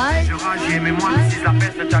 Mais moi, si ça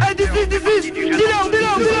pèse, ça Hey, dis-leur.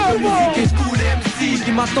 Musique et tous les MC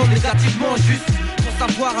qui m'attendent négativement juste pour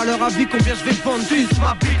savoir à leur avis combien je vais vendre juste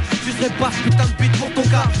ma bite. Tu serais pas ce putain de beat pour ton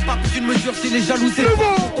gars. Pas plus d'une mesure si les jaloux c'est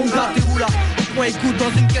pour ton gars. T'es où là? Au point écoute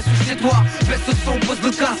dans une caisse ou chez toi. Baisse le son, pose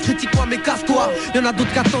le casque, critique-moi mais casse-toi. Y'en a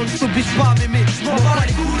d'autres qui attendent, je t'oblige pas à m'aimer. Je m'en bats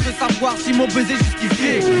les couilles de savoir si mon baiser est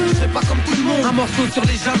justifié. Je serais pas comme tout le monde, un morceau sur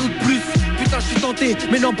les jaloux de plus. Putain je suis tenté,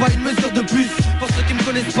 mais non pas une mesure de plus. Pour ceux qui me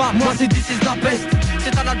connaissent pas, moi c'est d'ici la peste.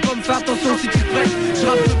 C'est un album, fais attention si tu te prêtes. Je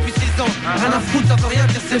rappe depuis 6 ans, rien à foutre, ça veut rien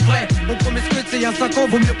dire, c'est vrai. Mon premier squat c'est il y a 5 ans,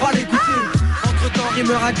 vaut mieux pas l'écouter. Entre-temps,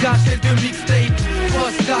 rimeur à gage, quelques mixtapes.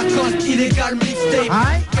 Post, Lacoste, illégal mixtape.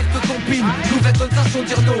 Quelques compines, nouvelle sensation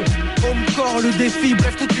dire non. On me corps, le défi,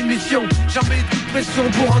 bref toute une mission. Jamais eu de pression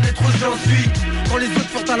pour en être où j'en suis. Quand les autres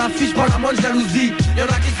furent à l'affiche, pas la moindre jalousie. Y'en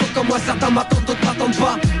a qui sont comme moi, certains m'attendent, d'autres m'attendent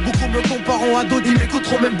pas. Beaucoup me compareront à d'autres, ils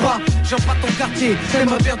m'écouteront même pas. J'aime pas ton quartier, c'est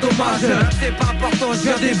ma bien dommage. C'est pas important, je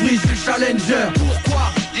viens des bris, je suis challenger.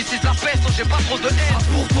 Pourquoi? D'ici de la peste, j'ai pas trop de haine.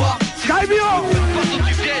 Pour toi, SkyBoss. d'où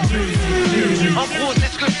tu viennes. En gros,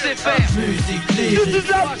 c'est ce que je sais faire. Musique libre. This is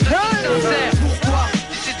la Sincère. Pourquoi?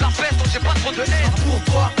 D'ici de la peste, j'ai pas trop de haine. Pour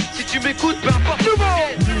toi, si tu m'écoutes, peu importe où tu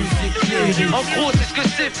viennes. Musique libre. En gros, c'est ce que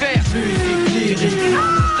je sais faire. Musique libre.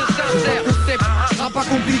 C'est sincère. Concept, je rappe pas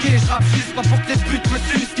compliqué, je rappe juste pas pour que les putes me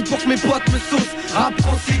sucent, qui pour que mes potes me saucent. Rap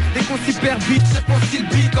concis, des concis hyper vite, je pense qu'il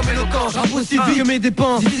beat comme éloquent. Je rappe aussi vite que mes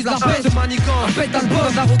dépenses. D'ici de la peste, de manigance, un pète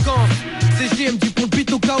d'album d'arrogance. CGM du pont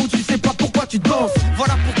beat au cas où tu sais pas pourquoi tu danses.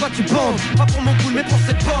 Voilà pourquoi tu penses, pas pour mon cool mais pour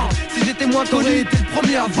cette bande. Si j'étais moins t'aurais été le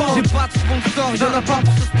premier avant. J'ai pas de sponsor, y'en a pas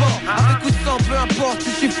pour ce sport. Avec coup de sang, peu importe, si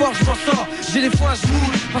je suis fort je m'en sors. J'ai des fois je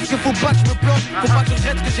moule, parce que faut pas que je me plante. Faut pas que je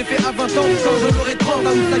regrette ce que j'ai fait à 20 ans. Quand j'en aurai 30,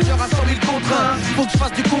 un outsider à 100 000 contraints. Faut que je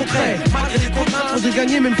fasse du concret, malgré les contraintes. Faudrait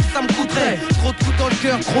gagner même si ça me coûterait. Trop de coups dans le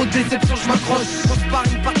cœur, trop de déception, je m'accroche. On se parle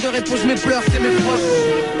une partenaire éponge mes pleurs, c'est mes proches.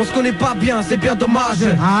 On se connaît pas bien, c'est bien dommage.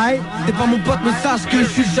 T'es pas mon pote, mais sache que je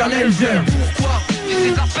suis le challenger. Pourquoi?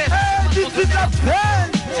 C'est la peste.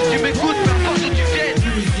 Si tu m'écoutes, peu importe où tu viennes.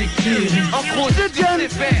 Musique lyrique. En gros, c'est ce que je sais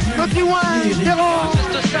faire. Petit Wayne, Terror.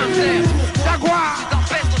 Reste sincère. Jaguar. C'est la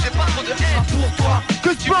peste, j'ai pas trop de haine. Pour toi,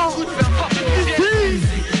 Que tu m'écoutes, peu importe où tu viennes.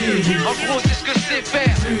 Musique lyrique. En gros, c'est ce que je sais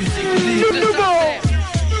faire. Musique lyrique.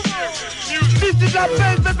 This is la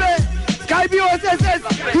peste, bébé. SkyBoss SS,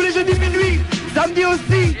 tous les jeudis minuit. Samedi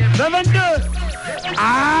aussi, le 22.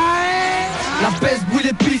 La peste brûle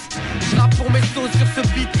les pistes. Je rappe pour mes sauces sur ce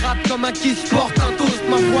beat, rap comme un kiss, porte un toast,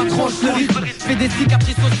 ma voix tranche le rythme. Fais des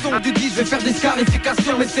cicatrices au son du disque, je vais faire des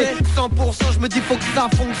scarifications. Mais c'est 100%, je me dis faut que ça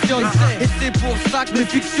fonctionne. Et c'est pour ça que mes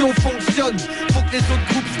fictions fonctionnent. Faut que les autres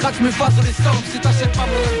groupes scratch me fassent les samples. Si t'achètes pas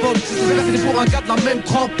mon album, c'est pour un gars de la même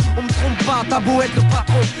trempe. On me trompe pas, t'as beau être le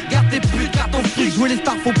patron. Garde tes putes, garde ton fric, jouer les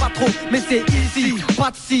stars faut pas trop. Mais c'est easy,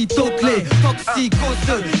 pas de clé,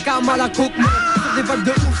 toxicose, karma la coke. Sur des vagues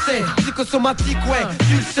de ouf, c'est psychosomatique, ouais,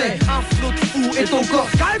 tu le sais. Un flow de fou et ton corps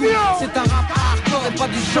c'est un rap hardcore et pas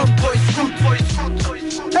du chant boy scoot.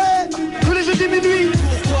 Tous les jeudis minuit.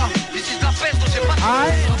 Pourquoi? Ici de la peste, j'ai pas de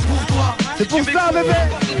pourquoi? C'est pour ça, bébé.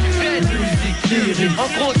 Musique lyrique. En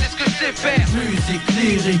gros, c'est ce que je sais faire. Musique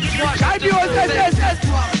lyrique. SkyBoss SS.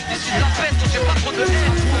 Ici de la peste, j'ai pas trop de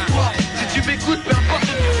haine. Pourquoi? Si tu m'écoutes, peu importe où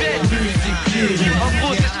tu viennes. Musique lyrique. En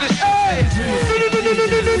gros, c'est ce que je sais faire.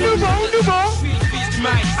 Nouveau.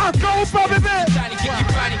 Encore ou pas, bébé?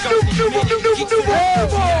 Nouveau.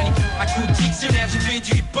 À coup de dictionnaire, j'ai fait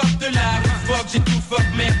du hip-hop de l'art. Fuck, j'ai tout fuck,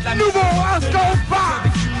 merde, la Nouveau, encore ou pas?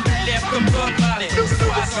 Lève comme Bob Marley,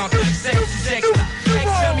 66, extra.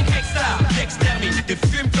 Extermine, extra, extermine. Je te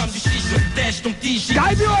fume comme du chiche, je tèche ton petit gis.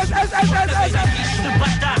 SkyBoss SS. de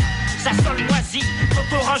bâtard, ça sent le moisi,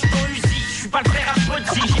 ton orange, ton Uzi. Je suis pas le frère à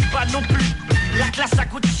Ponzi, j'ai pas non plus la classe à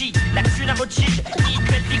Gucci, la thune à Rothschild, qui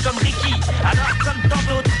belle vie comme Ricky. Alors comme tant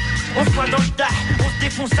d'autres, on se voit dans le tas, on se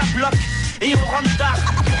défonce à bloc et on rentre tard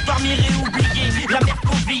pour dormir et oublier la merde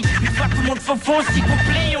qu'on vit. Une fois tout le monde s'enfonce, si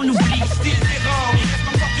complet, on oublie. Style dérange, il reste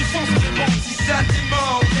encore du son sur les bancs. Si ça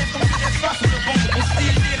démange, il reste encore du espace sur le banc. Mon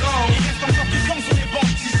style dérange, il reste encore du son sur les bancs.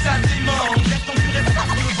 Si ça démange, il reste encore du espace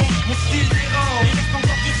sur le banc. Mon style dérange, il reste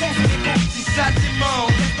encore du son sur les bancs. Si ça démange,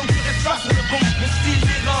 il reste encore du espace sur le banc. Mon style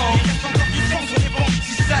dérange, il reste encore du son sur les bancs.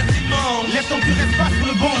 Si ça démange, laisse ton pur espace pour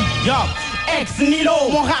le bon. Yo, ex Nilo.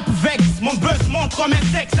 Mon rap vexe, mon buzz montre comme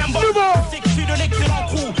un sexe symbole. C'est que je suis de l'excellent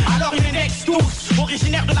crew, alors il est next tous.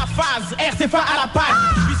 Originaire de la phase, RCFA à la page.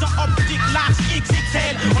 Vision optique large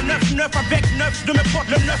XXL. En 9-9 avec 9 de mes potes,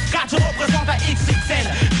 le 9-4 je représente à XXL.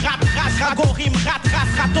 Rap, race, rago, rime, rat,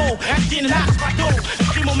 race, rato. Un jean large, bateau.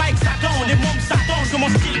 Crime au mic, Satan. Les mômes s'attendent que mon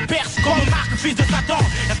style perce comme Marc, fils de Satan.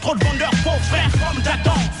 Y'a trop de vendeurs faux frères comme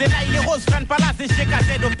Datan. C'est là il est rose, freine pas là, c'est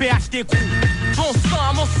GKZ au PHT crew. Bon sang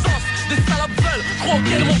à mon sens, des salopes veulent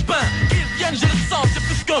croquer mon pain. Qu'ils viennent, je le sens, c'est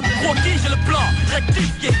plus qu'un croquis, j'ai le plan.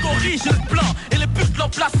 Rectifier, corrige le plan. Et les buts l'ont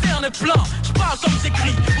placé en éplan. Je parle comme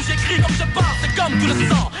j'écris, ou j'écris comme je parle, c'est comme tout le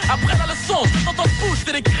sang. Après la leçon, je t'entends bouche,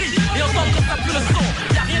 c'est des cris. Et entendre quand t'as plus le son,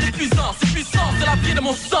 y'a rien d'épuisant, c'est puissant, c'est la vie de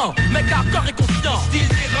mon sang. Mec hardcore et conscient. Style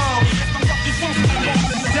errant, il reste encore du son sur le banc.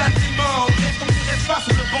 Si ça dément, laisse ton tu restes pas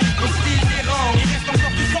sur le banc. Mon style errant, il reste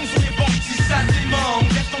encore du son sur les bancs. Si ça dément,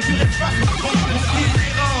 laisse ton tu restes pas sur le banc. Mon style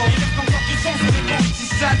errant, il reste encore du son sur les bancs. Si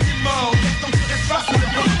ça dément, laisse ton tu restes pas sur le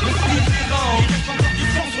banc. Mon style errant, il reste encore du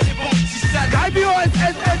son sur les bancs. Si ça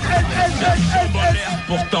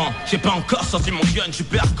Pourtant, j'ai pas encore sorti mon gun, j'suis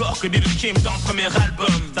plus hardcore que des Kim dans le premier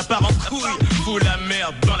album. Ça part en couille, fout la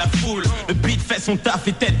merde dans la foule. Le beat fait son taf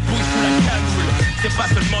et tête bouge sous la cagoule. C'est pas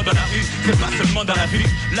seulement dans la rue, c'est pas seulement dans la vue.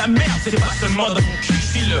 La merde, c'est pas seulement dans mon cul.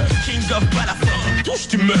 Je suis le king of balafort, touche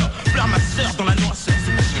tu meurs. Pleure ma soeur dans la noirceur,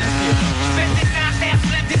 c'est pas qui la tire. J'fais des artères,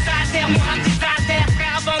 j'lève des artères, mon rap des artères.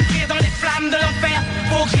 Frère aventurier dans les flammes de l'enfer.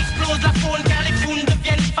 Faut que j'explose la faune car les founes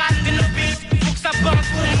deviennent fans de nos beats. Faut que ça bande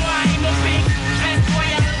pour moi et mon pic. J'reste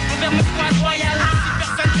royal, envers mon squad royal. Si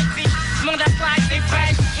personne ne triche, mon slide c'est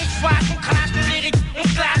fraîche. On swat, on crache, nos lyrics, on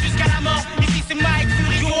clash jusqu'à la mort. Ici c'est Mike,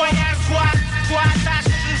 Fury, royal squad. Toi, sache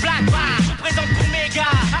que je ne blague pas. Je présente pour mes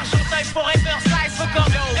gars. Argenteuil, forever, slice, record.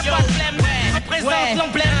 Y'a pas de problème, je représente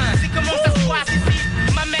l'emblème. C'est comment ça se passe ici.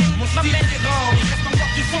 M'amène, mon style errant, il reste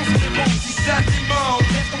encore du son sur les bancs. Si ça dément,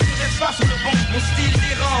 laisse ton tu restes pas sur le banc. Mon style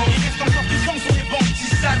errant, il reste encore du son sur les bancs. Si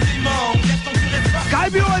ça dément, laisse ton tu restes pas sur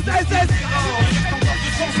le banc. SkyBoss,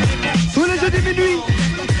 tous les jeudis minuit,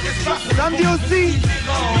 samedi aussi.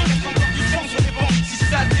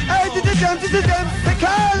 Hey, DJ James, c'est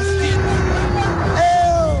calme.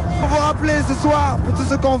 Pour vous rappeler ce soir, pour tous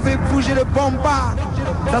ceux qui ont fait bouger le bomba,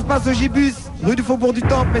 ça se passe au Gibus, rue du Faubourg du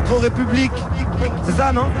Temple, métro République. C'est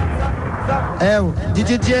ça, non?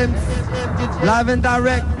 DJ James, live and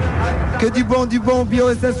direct. Que du bon,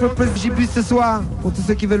 BOSS représente Gibus ce soir. Pour tous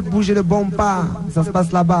ceux qui veulent bouger le bomba, ça se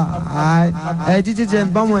passe là-bas. Hey, DJ James,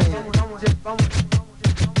 bon moi.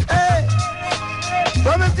 Hey,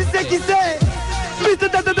 toi-même tu sais qui c'est.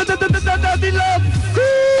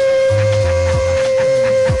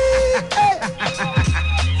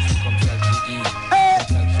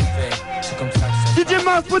 DJ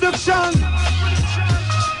Mars Production,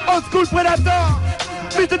 Old School Predator,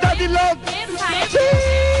 Mr. Daddy Love.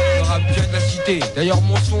 Le rap vient de la cité, d'ailleurs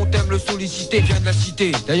mon son t'aime le solliciter. Vient de la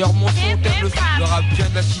cité, d'ailleurs mon son t'aime le solliciter. Le rap vient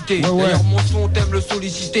de la cité, d'ailleurs mon son t'aime le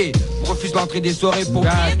solliciter. On refuse l'entrée des soirées pour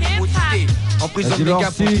motivité. En prison les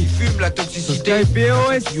gars pour qu'ils fument la toxicité.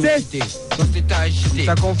 Dans cet état agité,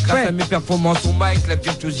 grâce à mes performances au mic, la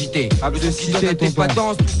virtuosité. Avec de cité, donne à tes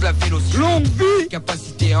padans toute la vélocité. Longue vie,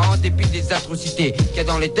 capacité en dépit des atrocités qu'il y a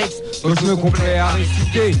dans les textes. Donc je me complais à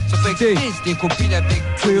réciter. Ça fait expliquer, c'est des copines avec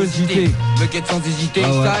curiosité. Me guette sans hésiter,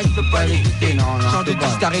 ça je peux pas l'éviter. Chant de 10,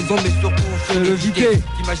 t'as raison, mais surtout je le l'éviter.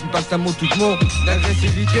 T'imagines pas que ça mot tout mot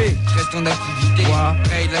d'agressivité. Reste en activité,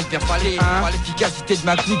 paye la faire parler. Par l'efficacité de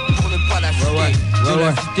ma clique pour ne pas la citer. De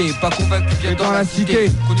la cité, pas convaincu, viens dans la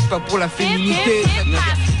cité. Connu pas pour la féminité, cette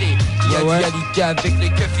diversité. Il y a dualité avec les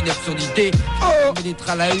keufs, une absurdité. Pénétre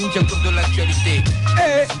à la une, qui autour de l'actualité.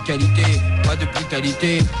 Musicalité, pas de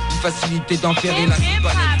brutalité. Une facilité d'enferrer la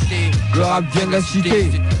banalité. Le rap vient de la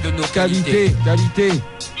cité, c'est de nos qualités.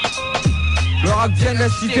 Le rap vient de la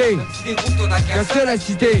cité, qu'un seul la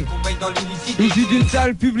cité. Il vit d'une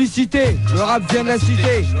sale publicité. Le rap vient de la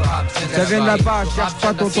cité, ça vient de là-bas, cherche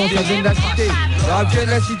pas ton temps, ça vient de la cité. Le rap vient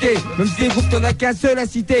de la cité, même si des groupes t'en as qu'un seul la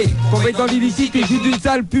cité. Qu'on dans l'illicite, il joue d'une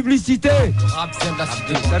sale publicité. Le rap vient de la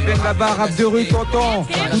cité, ça vient de là-bas, rap de rue, tonton.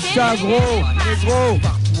 Tout ça gros, négro.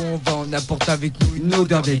 Partout où on va, on apporte avec nous une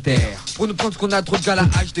odeur d'éther. Pour nous prendre qu'on a trop de gars, la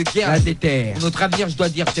hache de guerre, la déterre. Pour notre avenir, je dois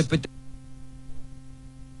dire, c'est peut-être.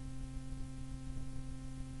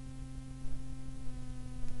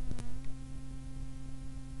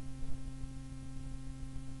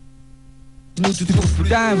 Nous tout pour plus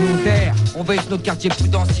d'involontaire. On veille notre quartier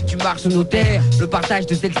prudent si tu marches sur nos terres. Le partage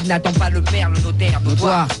de celle-ci n'attend pas le maire, le notaire.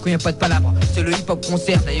 Notoire, quand y a pas de palabre, c'est le hip-hop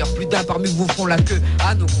concert. D'ailleurs plus d'un parmi vous font la queue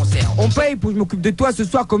à nos concerts. On paye pour que je m'occupe de toi ce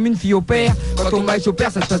soir comme une fille au père. Quand on maille au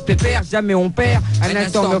père, ça se passe pépère, jamais on perd. Un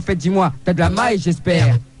instant mais au fait dis-moi, t'as de la maille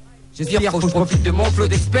j'espère. J'espère faut que je profite de mon flow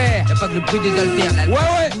d'expert. Y'a pas que le bruit des haltères, la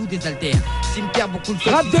ou des haltères. Cimetière, beaucoup de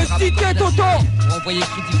rap de cité, tonton. Pour envoyer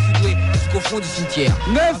critique sous-doué jusqu'au fond du cimetière.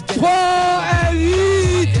 9, 3, 1,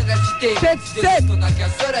 8, 7, 7,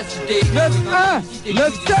 9, 1,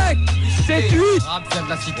 9, 5, 7, 8. Le rap vient de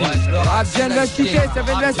la cité. Le rap vient de la cité, ça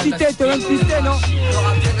vient de la cité, t'es même pisté, non? Le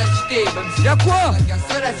rap vient de la cité, même si y'a quoi?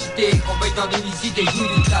 La cité, combat dans l'illicité, joue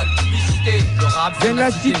d'une sale publicité. Le rap vient de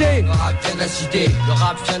la cité. Le rap vient de la cité. Le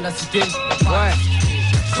rap vient de la cité. Ouais.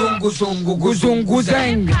 Zungu zungu guzungu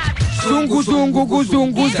zeng. Zungu zungu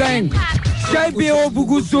guzungu zeng. SkyBoss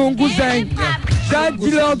bugu zungu zeng.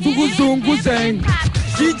 Dadila bugu zungu zeng.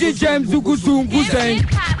 DJ James bugu zungu zeng.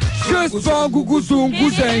 Justin gugu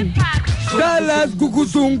zungu zeng. Dallas gugu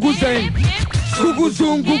zungu zeng. Gugu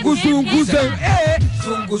zungu zeng.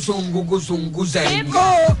 Zungu zeng.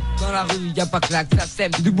 Oh. Dans la rue, y'a pas que là que ça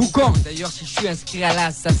sème du boucan. D'ailleurs, si je suis inscrit à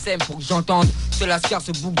la SACEM pour que j'entende ce lascar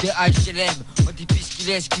se boucle des HLM. On dit puisqu'il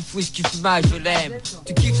est, ce qu'il fouille, ce qu'il fume, je l'aime.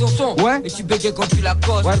 Tu kiffes son son, ouais. Et tu bégayes quand tu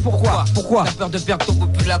l'accostes. Ouais, pourquoi? T'as peur de perdre ton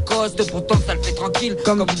refus Lacoste. Pourtant, ça le fait tranquille,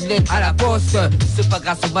 comme une lettre à la poste. C'est pas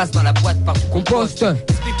grâce au masque dans la boîte par compost.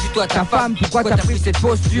 Explique-toi ta femme, pourquoi t'as pris cette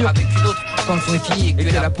posture avec une autre quand le son est fini et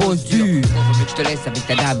que la pause dure. On veut que je te laisse avec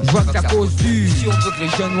ta dame. Je vois que ça pose dure. Si on veut que les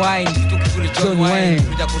jeunes wine, plutôt que tous les John Wayne.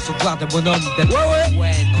 Plus d'un concevoir d'un bonhomme,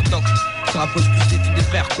 ouais. En tant que ça rapproche plus des films des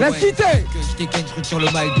frères la cité. Que je dégaine, je retire le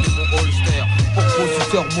mic de mon holster. Pour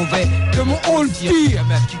possesseur mauvais de mon holster.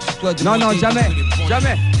 Jamais à qui que ce soit de non, jamais.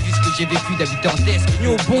 J'ai vu ce que j'ai vécu d'habiter en desk.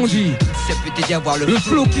 Yo, bondi. Ça peut t'aider à voir le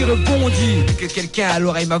flow qui rebondit. Que quelqu'un à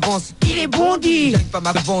l'oreille m'avance. Il est bondi. J'arrive pas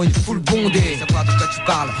m'avant, il faut le bonder. Savoir de quoi tu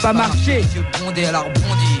parles. Pas marcher. Dieu bondé, alors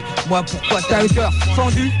bondi. Moi, pourquoi t'as le cœur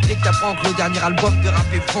fendu? Dès que t'apprends que le dernier album de rap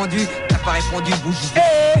est fendu, t'as pas répondu, bouge.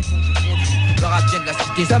 Le rap vient de la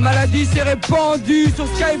cité. Sa maladie s'est répandue sur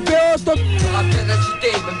SkyBoss. Le rap vient de la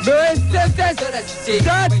cité. Le SSS de la cité.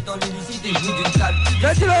 Dans l'illicité, joue d'une salle. Là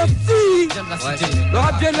c'est l'anti. Le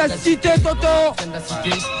rap vient de la cité, tonton.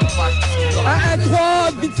 1,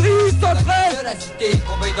 3, Vitry, 113. De la cité.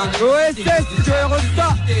 OSS, je resta.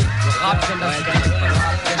 Le rap vient de la cité.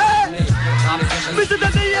 Mais cette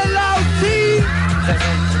année est là aussi.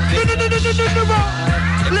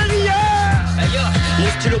 Le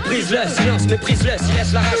stylo brise-le, silence méprise-le, s'il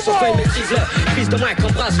laisse la rage sur feuille maîtrise-le. Prise de mic,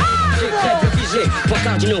 embrasse, crève le visé. Pour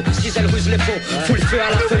cardinaux, cisaille ruse les faux. Full feu à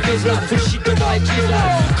la feuille vise-la, full shit dedans équilibre.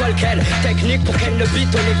 Call quelle technique pour qu'elle ne beat,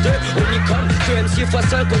 on est deux, on y comme 2 MC x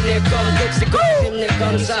 5, on est comme donc c'est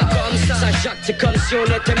comme ça, ça jacque, c'est comme si on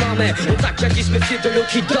était mort, mais on t'a jadis méfier de l'eau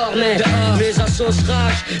qui dormait. Les assos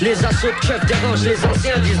rage, les assos de keuf dérangent, les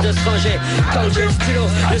anciens disent de se ranger. Quand j'ai le stylo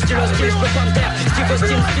style, je peux pas me taire. Steve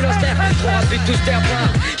Austin, stylo terre, trop rapide, tous terre.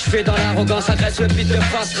 Je fais dans l'arrogance, agresse le beat de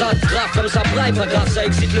face, rate, grave comme ça braille, pas grave, ça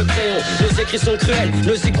excite le crayon. Nos écrits sont cruels,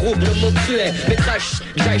 nos groupes, nos mots cruels. Mais crash,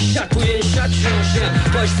 j'aille chatouiller une chatte, je suis un chien.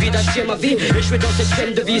 Poche vide à chier ma vie, et je fais dans cette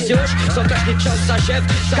chaîne de vision. Sans cache ni de chance, ça chef.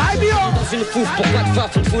 Dans une fouf, pour pas de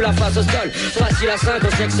faf, on fout la face au sol. Facile à 5,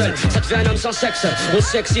 on sexe seul, ça te fait un homme sans sexe. On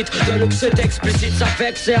s'excite, de look c'est explicite, ça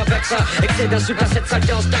vexe, et avec ça, excès d'insultes à cette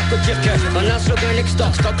saleté en stack, au dire que on a slogan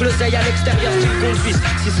l'extort, stock l'oseille à l'extérieur, style qu'on suisse.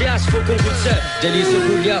 Si c'est as, faut qu'on goûte seul. Délice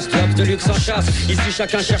Goulias, drop de luxe en chasse. Ici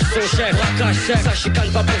chacun cherche son chef. Braquage sec, ça chicane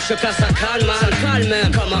pas pour que je casse, ça calme,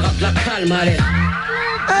 calme, comme un rap la calme, allez.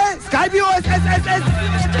 Hey, SkyBoss, SSS.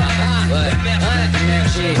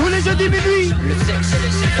 Tous les jeudis minuit.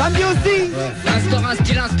 Samedi aussi. Instaure un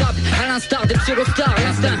style instable, à l'instar des pseudo-stars.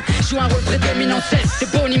 L'instinct joue un rôle prédominant,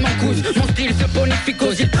 c'est boniment cause. Mon style se bonifie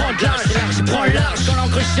cause il prend de l'âge. Il prend large quand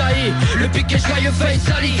l'encre jaillit. Le piqué joyeux feuille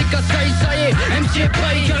sali, c'est qu'à ça y est. MC est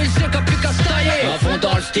praï car il sait qu'à plus qu'à se tailler. À fond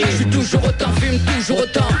dans le style, je suis toujours autant, fume toujours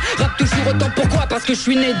autant. Rap toujours autant, pourquoi? Parce que je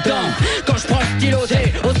suis né dedans. Quand je prends le stylo,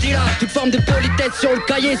 c'est aussi là. Toute forme de politesse sur le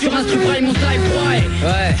cahier. Sur un braille mon style broye.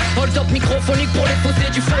 Ouais. Hold up microphonique pour les fossés.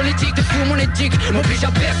 Du phonétique, de fou mon éthique m'oblige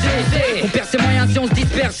à percer. On perd ses moyens si on se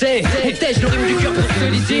dispersait. On tèche le rime du cœur pour ceux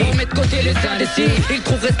d'ici. On met de côté les indécis. Ils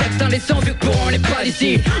trouvent texte indécent vu que pour on n'est pas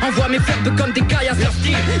d'ici. Envoie mes verbes comme des caillasses. Leur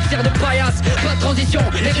style sert de paillasse. Pas de transition,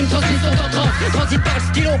 les rimes transmises sont en transe. Transite par le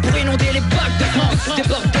stylo pour inonder les bacs de France.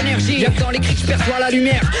 Déborde d'énergie, y'a que dans les cris que je perçois la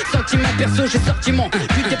lumière. Sentiment perso, j'ai sorti mon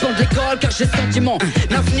but dépend de l'école car j'ai sentiment.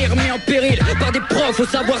 L'avenir mis en péril par des profs au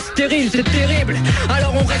savoir stérile, c'est terrible.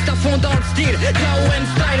 Alors on reste à fond dans le style. KOM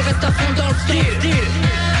style reste à fond dans le style.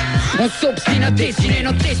 On s'obstine à dessiner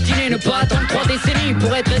notre destinée. Ne pas attendre 3 décennies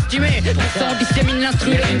pour être estimé. Ça on dissémine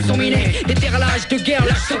l'instru, les rimes sont minées. Déterrelage de guerre,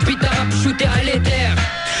 lâche sur beat à rap, shooter à l'éther.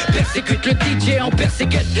 Persécute le DJ en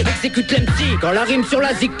persécute. Exécute l'MC quand la rime sur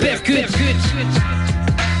la zig percute.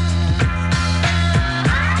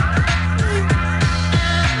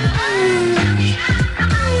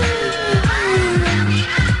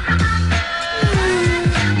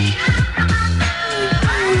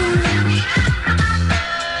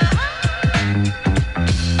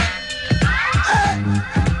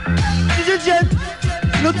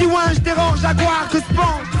 T1, Terror, Jaguar, que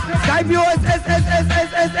Span, SkyBoss, S.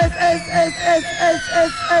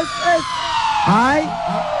 Aïe.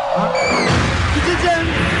 DJ,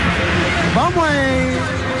 bon moi.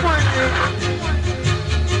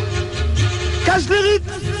 Cache les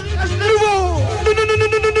rythmes. Nouveau.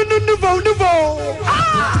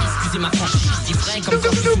 Excusez ma franchise, dit vrai comme quand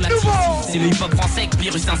je suis sous la tisse. C'est le hip-hop français que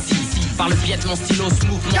virus ainsi. Par le biais de mon stylo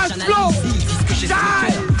smooth, mon j'analyse. Dis ce que j'ai sur le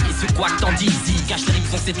cœur et ce quoi que t'en dises. Cache les rimes,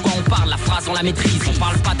 on sait de quoi on parle, la phrase on la maîtrise. On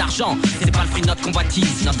parle pas d'argent, c'est pas le prix de notre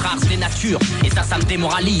convoitise. Notre art c'est nature, et ça me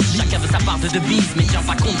démoralise. Chacun veut sa part de devise, mais tiens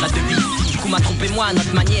pas compte la devise. Du coup trompez-moi à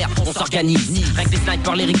notre manière, on s'organise. Règle des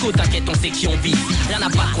snipers lyricaux, t'inquiète on sait qui on vise. Rien à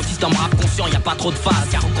battre contre système rap conscient, y a pas trop de phase.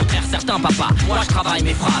 Car au contraire certains papa, moi je travaille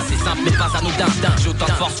mes phrases. C'est simple mais pas anodin, j'ai autant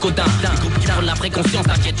de force qu'Odin. Les groupes qui prennent la vraie conscience,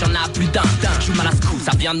 t'inquiète y'en a plus d'un. Je suis mal à ce coup,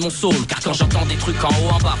 ça vient de mon soul. Car quand j'entends des trucs en haut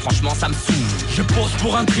en bas, franchement ça me saoule. Je pose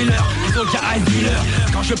pour un thriller, les autres y'a Ice Miller.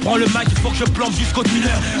 Quand je prends le mic, il faut que je plombe jusqu'au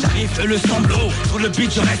dealer. J'arrive le semblo, sur le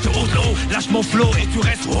beat je reste haut de l'eau. Lâche mon flow et tu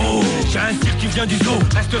restes haut. J'ai un style qui vient du zoo,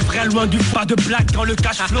 reste vrai loin du pas de blague dans le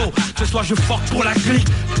cash flow. Ce soir je force pour la clique,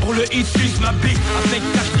 pour le hit suisse ma bite. Avec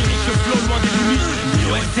cash lyrique je flow loin des limites.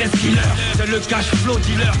 OSS killer, c'est le cash flow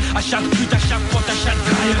dealer. À chaque pute, à chaque pote, à chaque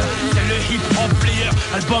grailleur. C'est le hip hop player,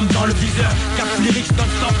 album dans le viseur. Cap lyrics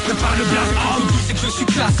non-stop, prépare le blast. Ce qui dit c'est que je suis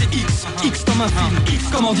classé X, X comme un film, X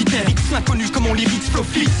comme Anditaire, X inconnu comme mon lyrics flow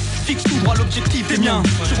fixe. Fixe tout droit l'objectif des miens.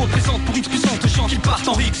 Je représente pour X puissance de gens qui partent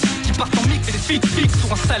en X, qui partent en mix et des fixe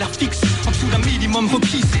sur un salaire fixe. En dessous d'un minimum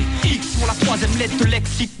requis c'est X pour la troisième lettre de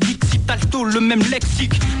lexique. Dixit alto le même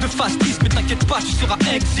lexique. De phase 10 mais t'inquiète pas tu seras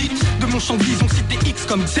exit. De mon champ de vision cité X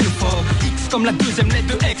comme xénophore. X comme la deuxième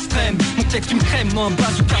lettre de extrême. Mon texte qui me crème, non un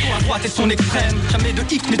bazooka à droite et son extrême. Jamais de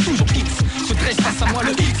X mais toujours X. Se dresse face à moi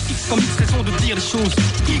le X. X comme X raison de dire les choses.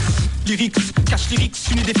 X lyrics, cache lyrics,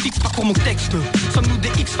 unis des fixes, parcours mon texte. Sommes-nous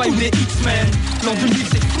des X-Files ou des X-Men? L'an 2000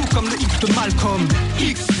 c'est fou comme le X de Malcolm.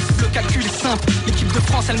 X, le calcul est simple. L'équipe de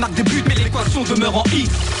France elle marque des buts mais l'équation demeure en X.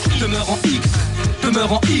 Demeure en X,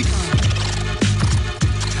 demeure en X.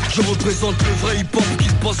 Je représente le vrai hip-hop qui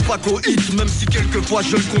ne pense pas qu'au hit. Même si quelquefois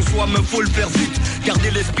je le conçois, mais faut le faire vite.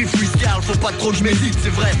 Garder l'esprit freestyle, faut pas trop que je médite. C'est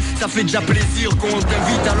vrai, ça fait déjà plaisir quand on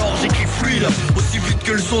t'invite. Alors j'écris fluide, aussi vite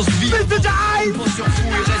que le son se vide. Sur fou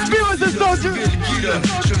et reste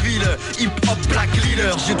je vis le hip-hop black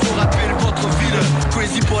leader. J'ai trop rappé le ventre vide.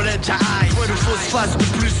 Crazy Paulette, j'aille. Ouais, de fausses phases de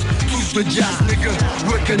plus. Tous de jazz, nigga.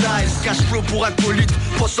 Recognize, cash flow pour acolyte.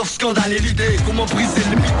 Post of scandale et l'idée. Comment briser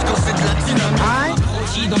le mythe quand c'est de la dynamite.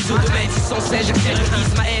 Dans ce domaine, si sans cesse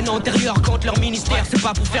j'extériorise ma haine antérieure contre leur ministère. C'est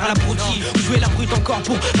pas pour faire la broutille ou jouer la brute encore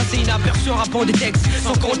pour passer inaperçu en rappant des textes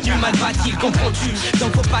sans contenu mal bâti, comprends-tu?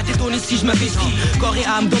 Donc faut pas t'étonner si je m'investis corps et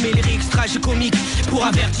âme dans mes lyrics tragicomiques pour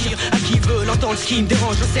avertir à qui veut l'entendre ce qui me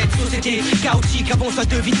dérange dans cette société chaotique. Avance à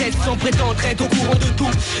deux vitesses sans prétendre être au courant de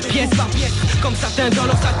tout, pièce par pièce, comme certains dans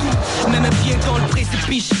leurs atouts. Même un pied dans le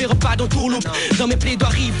précipice, je fais repas dans tourloupe. Dans mes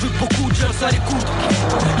plaidoiries, vu que beaucoup de gens ça l'écoute.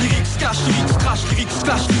 Lyrics cash, lyrics crash, lyrics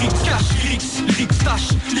clash, lyrics cash, lyrics stash,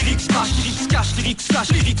 lyrics crash, lyrics cash, lyrics slash,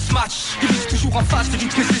 lyrics match. Lyrics toujours en face,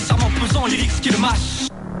 lyrics nécessairement pesant, lyrics qui le match.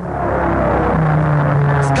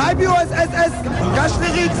 SkyBoss, SS, cache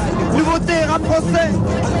lyrics, nouveauté, rap français.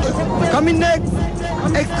 Comme une ex,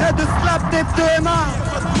 extrait de Slap Tape de Emma.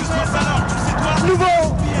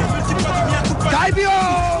 Nouveau, SkyBoss,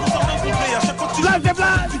 Slap des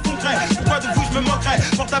blagues. Pas de vous je me moquerai,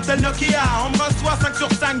 portable tel Nokia. Embrasse-toi 5 sur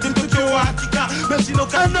 5 de Tokyo à Attica. Même si nos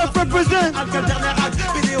cas Alcal dernier acte,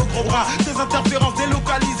 PD au gros bras. Des interférences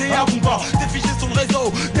délocalisées à bon port. Des fichiers sur le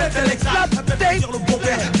réseau, tel Alexa. Appelle sur le bon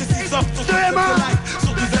père, des 6 offres sur des likes.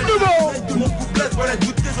 Sur des ailes, tout mon couplet, voilà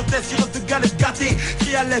toutes tes hôtesses, il reste de galettes gâtées.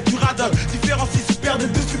 Crie à l'aide, du radon, différencie super de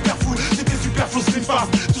deux super foules. C'était super floues, stream fast,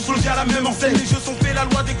 tous logés à la même enseigne. Les jeux sont faits, la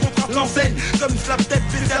loi des contrats l'enseigne. Comme une slap tête,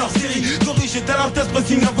 pété à leur série. Corrigé tel un test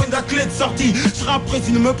pressing, avant une clé de sortie. Je rappe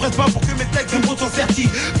précis, ne me presse pas pour que mes textes impôts soient certis.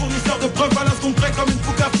 Fournisseur de preuves à l'instant près comme une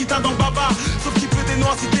fouga qui t'a dans le baba. Sauf qu'il peut des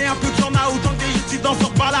noirs, si t'es un peu que j'en as. Autant que des hits, si dans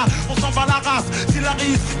sort par là. On s'en bat la race, si la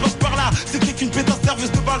réussite passe par là. C'est qu'une pétasse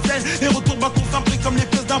serveuse de balzaine. Et retour bâton simple comme les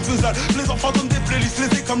pièces d'un puzzle. Les enfants donnent des playlists,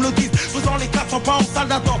 les aides comme l'autiste. Faisant les 400 pas en salle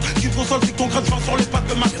d'attente. Ce qui faut sol, c'est que ton grain de fin sur les pattes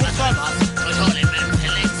de ma console. Toujours les mêmes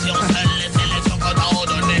sélections, seules les sélections qu'on a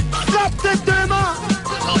ordonnées. Slap tête de Emma.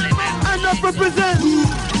 Un up represent.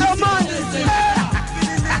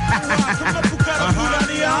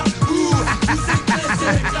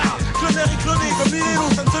 Cloné comme il est long,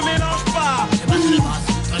 ça ne se mélange pas.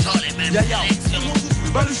 Toujours les mêmes sélections.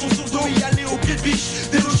 Baluchon sur le dos, y aller au pied de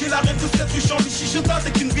biche. Déloger la reine de cette ruche en Vichy. Je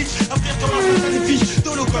t'attends qu'une biche. Après comment ça les fiches.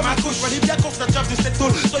 Dolo comme un coach, fallait bien qu'on se la chape de cette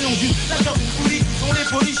tôle. Soyons justes, la carte d'une folie. Ils sont les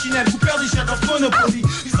polichinelles, vous perdez chiens dans ce monopoly.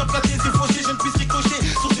 Ils éclater, c'est fauché, je ne puisse ricocher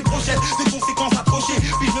sur ces brochettes, des conséquences approchées.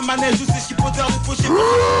 Puis je me manège où ces chipoteurs de fauchés.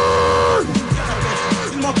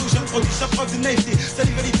 Une manteau, j'aime produit chaque preuve de naïveté. C'est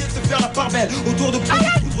l'égalité de se faire la part belle autour de produits.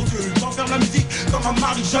 J'enferme la musique comme un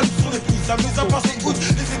mari jeune son épouse. S'amuse à passer outre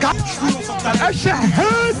les écarts où l'on s'entale. La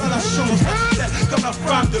chance, comme la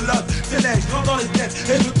femme de l'autre. C'est l'aigle, je rentre dans les têtes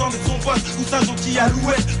et je tends de son poste. Où sa gentille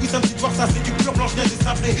alouette, où sa petite voir ça c'est du pur blanche-neige et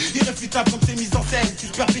sablé. Irréfutable comme ces mises en scène qui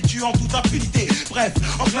se perpétuent en toute impunité. Bref,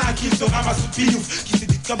 en plein à qui se ramasse au pignouf, qui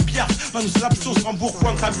s'édite comme Pierre. Manus Lapsos, Rambourg,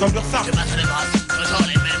 Pointe-Table comme Bursard. Je passe les bras, toujours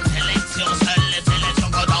les mêmes sélections, seules les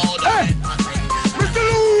sélections qu'on a ordonnées.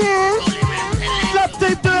 La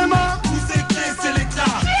tête de main. Où c'est que c'est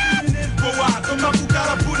l'état? Comme ma bouca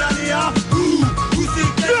la poulanea. Où c'est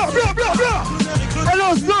que blanc.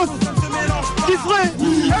 Allons, qui ferait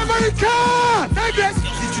America.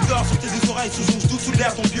 Si tu dors sur tes deux oreilles, sous jonge sous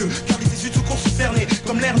l'air ton vieux. Car les issues tout court sous cerné,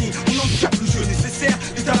 comme l'hernie. On n'handicape le jeu nécessaire.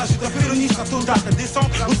 L'étalage de ta félonie sera total. Ta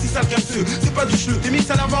descente aussi sale qu'un feu. C'est pas du chleu, t'es mis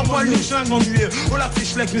à la mort, moi, le chien m'ennuie. Oh là, c'est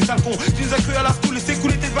schleck, mais sale con. Tu nous as cru à la stoule, laissez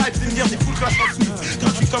couler tes vibes. C'est me dire des foules clash en Smith.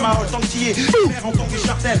 Gratuit comme un Holt entier. Mère en tant que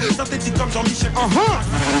Chartel. Synthétique comme Jean-Michel.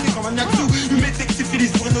 C'est comme un Yaksou. Humétique syphilis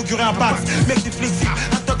pour inaugurer un pass. Mec, t'es flexible.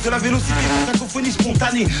 Un toc de la vélocité. Cacophonie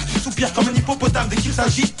spontanée. Je soupire comme un hippopotame dès qu'il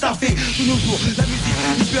s'agit de taffer. Tous nos jours, la musique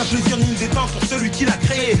n'est plus un plaisir ni une détente pour celui qui l'a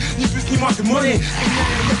créé. Ni plus ni moins que monnaie. Et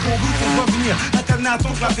pour vous, on doit venir. Un cadenas à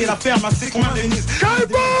ton clapet, la ferme, c'est qu'on indemnise.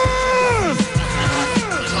 SkyBoss!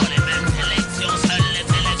 Toujours les mêmes sélections, seules les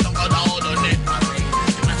sélections qu'on a ordonnées.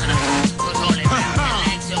 Toujours les mêmes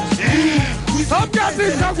sélections.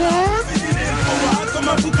 Regardez ça, comme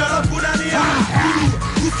un bouc à la poulanea.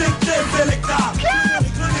 Où c'est que t'es sélectable?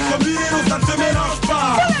 Comme lui et l'eau, ça ne se mélange pas.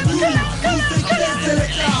 Où c'est que t'es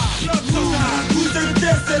sélectable? Où c'est que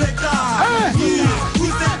t'es sélectable? Où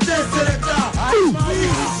c'est que t'es sélectable?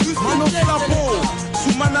 Manos Flapo,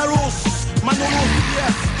 sous Manalos, Manolos,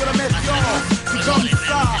 yes, que la météo, c'est comme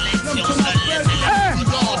ça, l'homme qu'on appelle,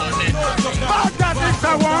 regardez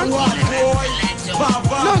ça,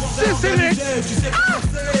 non, c'est select. Tu sais comment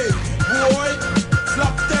c'est, boy,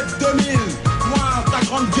 slap tête 2000, moi, ta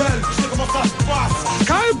grande gueule, tu sais comment ça se passe.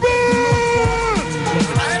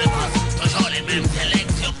 Toujours les mêmes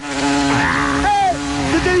sélections.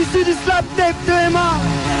 C'était issu du slap tape de Emma.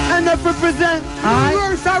 And I represent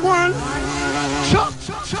Sagwan.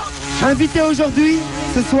 Invité aujourd'hui,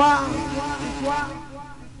 ce soir,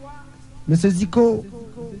 Monsieur Zico.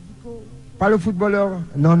 Pas le footballeur.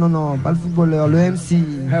 Non, pas le footballeur, le MC.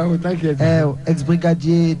 Oh, t'inquiète.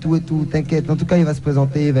 Ex-brigadier, tout et tout, t'inquiète. En tout cas, il va se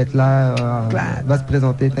présenter, il va être là. Il va se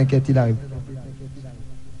présenter, t'inquiète, il arrive.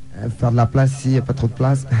 Faire de la place ici, il n'y a pas trop de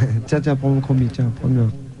place. tiens, prends mon chromie, tiens, prends-le.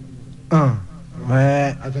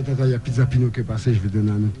 Ouais. Attends, il y a Pizza Pino qui est passé, je vais donner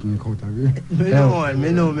un autre micro, t'as vu?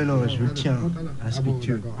 Mais non, je le tiens.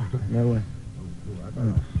 Respectueux. Mais ouais.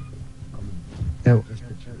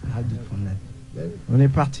 On est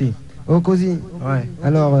parti. Oh, Cozy. Ouais.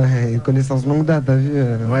 Alors, connaissance longue date, t'as vu?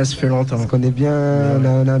 Ouais, ça fait longtemps. On se connaît bien,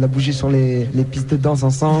 on a bougé sur les pistes de danse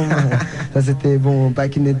ensemble. Ça, c'était bon,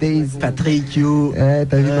 back in the days. Patrick, you.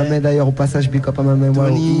 T'as vu ma main d'ailleurs au passage, big up à ma main.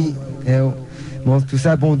 Tony. Bon, tout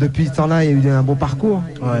ça, bon, depuis ce temps-là, il y a eu un beau parcours.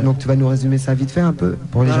 Ouais. Donc, tu vas nous résumer ça vite fait un peu.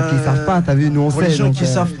 Pour les gens qui ne savent pas, t'as vu, nous on sait. Pour les gens qui ne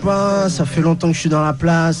savent pas, ça fait longtemps que je suis dans la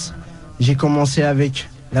place. J'ai commencé avec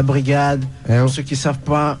la brigade. Pour ceux qui ne savent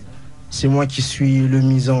pas, c'est moi qui suis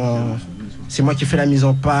c'est moi qui fais la mise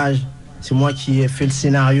en page. C'est moi qui ai fait le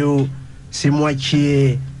scénario. C'est moi qui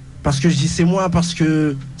ai... Parce que je dis c'est moi, parce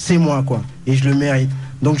que c'est moi, quoi. Et je le mérite.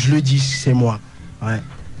 Donc, je le dis, c'est moi. Ouais.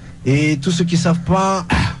 Et tous ceux qui ne savent pas...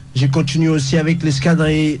 J'ai continué aussi avec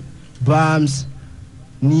l'escadrille, Bams,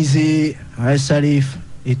 Nizé, Salif,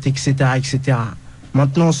 etc., etc.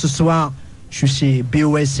 Maintenant, ce soir, je suis chez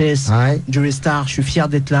BOSS, Joey Star, je suis fier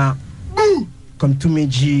d'être là. Comme tous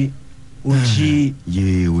mes G, OG,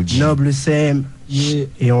 Noble Sem,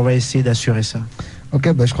 et on va essayer d'assurer ça. Ok,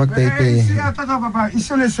 bah je crois que t'as été... Ici, attends, papa,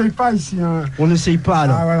 ici on n'essaye pas, ici. Hein. On n'essaye pas,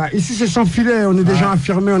 alors. Ah, voilà. Ici c'est sans filet, on est déjà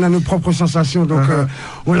affirmé, on a nos propres sensations, donc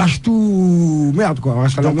on lâche tout, merde quoi.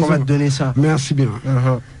 Donc on va te donner ça. Merci bien.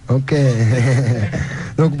 Ok.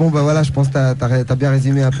 Donc bon, bah voilà, je pense que t'as bien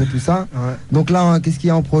résumé un peu tout ça. Ouais. Donc là, qu'est-ce qu'il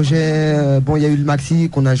y a en projet? Bon, il y a eu le maxi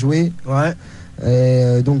qu'on a joué. Ouais.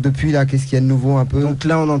 Et donc depuis là, qu'est-ce qu'il y a de nouveau un peu? Donc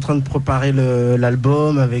là, on est en train de préparer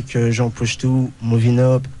l'album avec Jean Pochetou,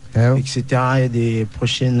 Movinop, etc. Il y a des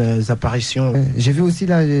prochaines apparitions. J'ai vu aussi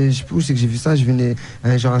là, je sais pas où c'est que j'ai vu ça, j'ai vu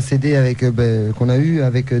genre un CD avec qu'on a eu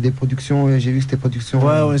avec des productions. J'ai vu que c'était production.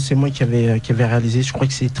 Ouais, c'est moi qui avait réalisé. Je crois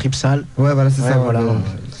que c'est Tripsal. Ouais, voilà, c'est ça. Voilà.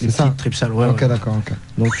 Les ça. petites Tripsal, ouais. Ok, ouais. d'accord, ok.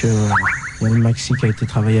 Donc, il y a le Maxi qui a été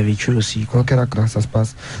travaillé avec eux aussi. Quoi. Ok, d'accord, ça se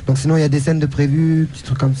passe. Donc sinon, il y a des scènes de prévues, petits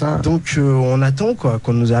trucs comme ça. Donc, on attend quoi,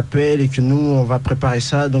 qu'on nous appelle et que nous, on va préparer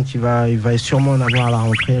ça. Donc, il va sûrement en avoir à la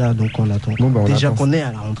rentrée là. Donc, on attend. Bon, ben, on déjà attend. qu'on est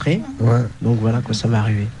à la rentrée. Ouais. Donc, voilà quoi, ça va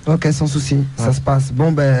arriver. Ok, sans souci, ça se passe.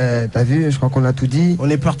 Bon, ben, t'as vu, je crois qu'on a tout dit. On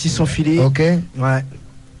est parti sans filer. Ok. Ouais.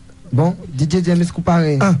 Bon, DJ James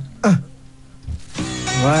Couparé.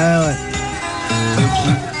 Ouais.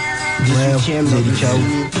 18ème, délicat.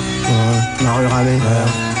 La rue Ramée.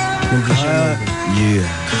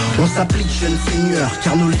 On s'applique jeune seigneur,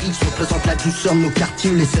 car nos lyrics représentent la douceur de nos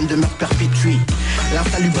quartiers où les scènes de meurtre perpétuées.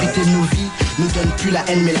 L'insalubrité de nos vies nous donne plus la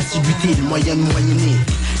haine mais l'assiduité, le moyen de moyenner.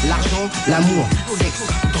 L'argent, l'amour, sexe,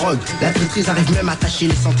 drogue, la traîtrise arrive même à tâcher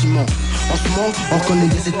les sentiments. En ce moment, on connaît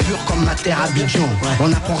des êtres purs comme ma terre Abidjan. On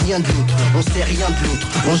n'apprend rien de l'autre, on sait rien de l'autre.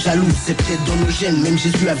 On jalouse, c'est peut-être dans nos gènes, même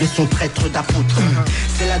Jésus avait son traître d'apôtre.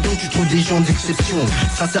 C'est là donc tu trouves des gens d'exception,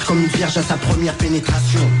 sincères comme une vierge à sa première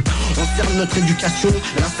pénétration. On sert de notre éducation,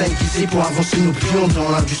 l'instinct aiguisé pour avancer nos pions dans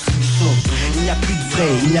l'industrie du son. Il n'y a plus de vrai,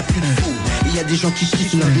 il n'y a plus de faux. Il y a des gens qui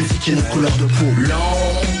kiffent notre musique et notre couleur de peau.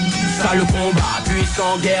 Ça le combat,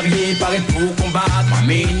 puissant guerrier, paraît pour combattre ma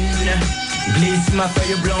mine. Glisse ma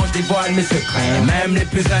feuille blanche, dévoile mes secrets, même les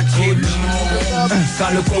plus intimes. Ça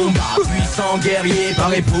le combat, puissant guerrier,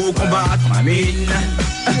 paraît pour combattre ma mine.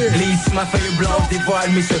 Glisse ma feuille blanche,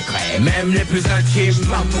 dévoile mes secrets, même les plus intimes.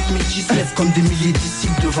 Ma pour mes se lèvent comme des milliers de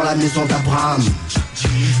disciples devant la maison d'Abraham.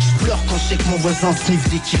 Je pleure quand je sais que mon voisin sniffe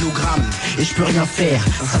des kilogrammes. Et je peux rien faire,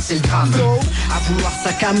 ça c'est le drame. À vouloir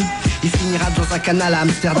sa cam, il finira dans un canal à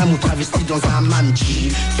Amsterdam ou travesti dans un hammam.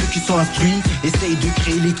 Ceux qui sont instruits essayent de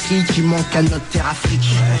créer les cris qui manquent à notre terre Afrique.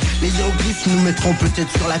 Les hiéroglyphes nous mettront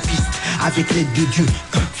peut-être sur la piste avec l'aide de Dieu.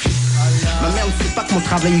 Ma mère ne sait pas que mon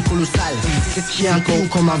travail est colossal. C'est ce qui est un con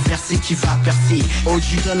comme un verset qui va percer. Oh,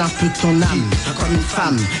 tu donnes un peu de ton âme, comme une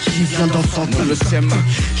femme qui vient d'enfanter.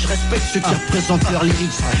 Je respecte ceux qui représentent leurs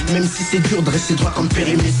lyrics, même si c'est dur de rester droit comme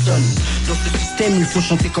Perry Mason. Dans ce système, il faut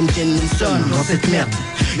chanter comme Jen Nelson. Dans cette merde,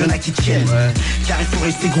 y'en a qui tiennent, car il faut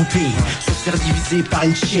rester groupé, sans se faire diviser par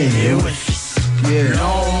une chienne. Et ouais, fils.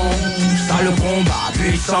 Non, ça le combat,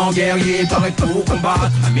 puissant guerrier, paraît pour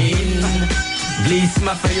combattre ma mine. Glisse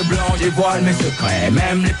ma feuille blanche, dévoile mes secrets,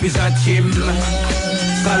 même les plus intimes.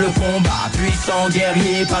 Ça le combat, puissant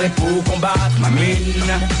guerrier, paraît pour combattre ma mine.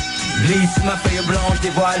 Glisse ma feuille blanche,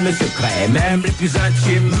 dévoile mes secrets, même les plus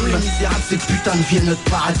intimes. Nous les misérables, cette putain de vie est notre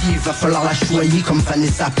paradis. Va falloir la choyer comme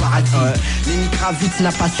Vanessa Paradis. Lenny Kravitz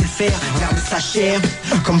n'a pas su le faire, garde sa chair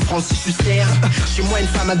comme Francis Huster. Chez moi une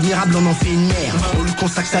femme admirable, on en fait une mère. On lui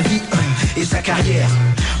consacre sa vie et sa carrière.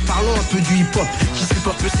 Parlons un peu du hip-hop qui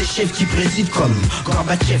supporte ses chefs qui président comme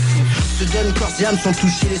Gorbatchev. Se donnent corps et âme sans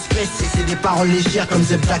toucher l'espèce. Et c'est des paroles légères comme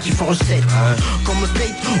Zebda qui font recette. Comme au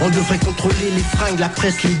State, on devrait contrôler les fringues, la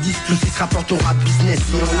presse, les disques, tout ce qui se rapporte au rap business.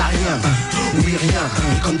 Mais on n'a rien, oui rien.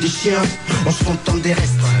 Et comme des chiens, on se contente des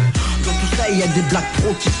restes. Dans tout ça, il y a des black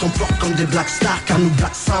pros qui se comportent comme des black stars. Car nous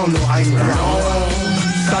black ça, on aura une gloire.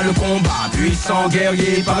 Ça le combat, puissant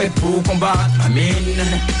guerrier, paraît pour combattre ma mine.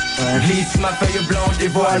 Glisse ma feuille blanche,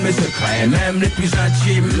 dévoile mes secrets, même les plus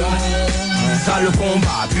intimes. Ça le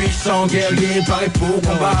combat, puissant guerrier, paraît pour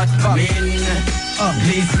combattre ma mine.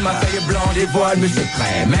 Glisse ma feuille blanche, dévoile mes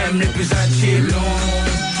secrets, même les plus intimes.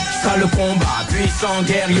 Ça le combat, puissant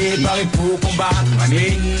guerrier, paraît pour combattre ma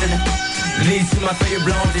mine. Glisse ma feuille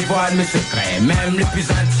blanche, dévoile mes secrets, même les plus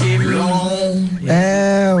intimes.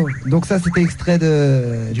 Donc ça c'était extrait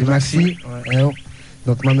du Maxi.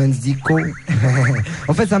 Donc ma man Zico.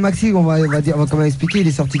 En fait c'est un Maxi, on va quand même expliquer, il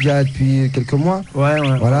est sorti déjà depuis quelques mois.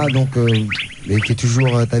 Voilà, donc mais qui est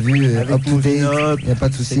toujours, t'as vu, up to date, il n'y a pas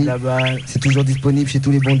de souci. C'est toujours disponible chez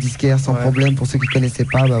tous les bons disquaires sans problème. Pour ceux qui ne connaissaient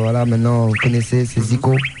pas, bah voilà, maintenant vous connaissez, c'est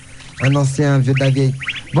Zico. Un ancien, un vieux de la vieille.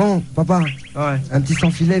 Bon, papa, un petit sans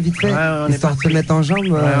filet vite fait, histoire de se mettre en jambe.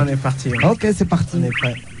 On est parti. Ok, c'est parti. On est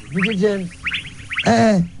prêt. DJ James.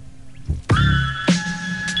 Hey.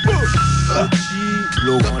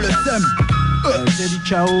 Double thème.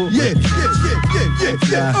 Délicat. Je vais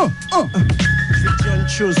te dire une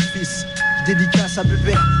chose, fils. Dédicace à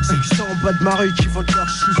bébé, c'est que ça en bas de ma rue qui vendent leur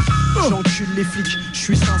shit. J'encule les flics, je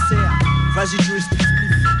suis sincère. Vas-y, Joey, split.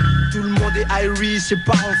 Tout le monde est Iris, c'est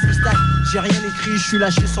pas en freestyle. J'ai rien écrit, je suis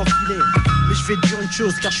lâché sans filet. Mais je vais te dire une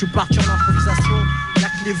chose, car je suis parti en improvisation. Y'a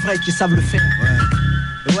que les vrais qui savent le faire.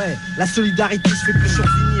 Ouais, la solidarité se fait plus sur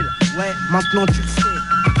vinyle. Ouais, maintenant tu le sais.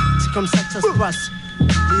 C'est comme ça que ça se passe.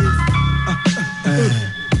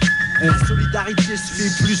 La solidarité se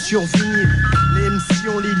fait plus sur vinyle. Les MC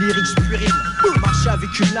ont les lyrics puriles. Marcher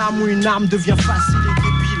avec une arme ou une arme devient facile et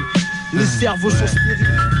débile. Les cerveaux sont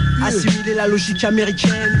stériles. Assimiler la logique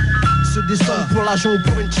américaine, se descendre pour l'argent ou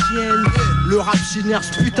pour une chienne. Le rap génère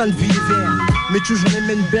ce putain de billet vert, mais toujours les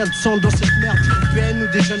mêmes belles sont dans cette merde européenne ou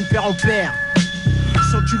des jeunes pères en père.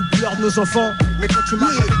 Sans tu le pleurs de nos enfants, mais quand tu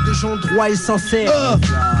marches avec des gens droits et sincères,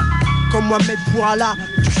 comme Mohamed pour Allah,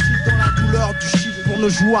 du shit dans la douleur, du shit pour nos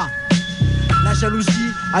joies. La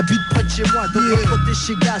jalousie habite près de chez moi, donc on protège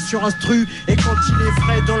chez gars sur instru. Et quand il est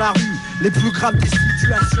frais dans la rue, les plus graves des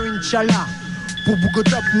situations, Inch'Allah. Pour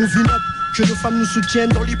Bougotop, moving up, que nos femmes nous soutiennent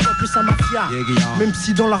dans l'hip-hop et sa mafia. Même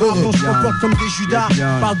si dans la rap on se comporte comme des Judas,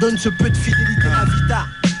 pardonne ce peu de fidélité ma vita.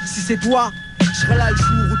 Si c'est toi, je serai là le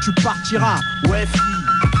jour où tu partiras. Ouais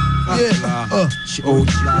J'suis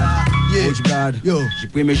OG-Blood, j'ai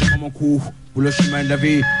pris mes jambes à mon cou pour le chemin de la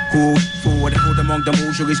vie. Court, faux, à défaut de manque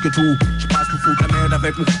d'amour, je risque tout. Je passe pour foutre la merde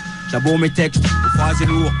avec mon j'aborde mes textes, aux phrases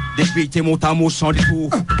lourdes. Dépiter mon amour sans détour.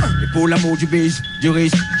 Et pour l'amour du bise, du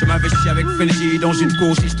risque, je m'investis avec frénésie dans une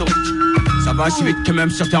course historique. Ça va si vite que même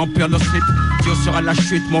certains en perdent leur slip. Dieu sera la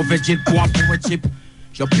chute, mauvais deal pour un pauvre type.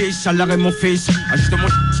 Je pisse à l'arrêt mon fils, ajuste mon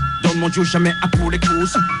donne mon Dieu jamais à pour les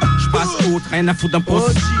courses. Je passe autre, rien à foutre d'un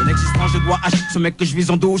poste. En existence je dois acheter ce mec que je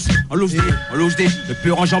vise en douce. En loose D, le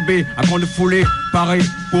pur enjambé, avant de fouler. Pareil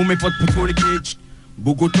pour mes potes pour tous les kids.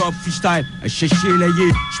 Bogo top, freestyle, chéché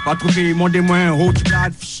layé. J'suis pas trouvé mon démoin,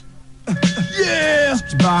 OG-Blood. Yeah!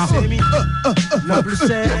 Noble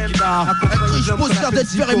je pose l'air d'être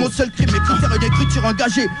fier et mon seul crime. Mes critères et d'écriture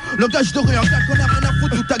engagés. Langage doré, un gars qu'on a rien à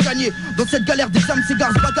foutre, tout à gagner. Dans cette galère des âmes,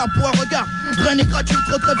 cigares, bagarre pour un regard. Rien n'est gratuit,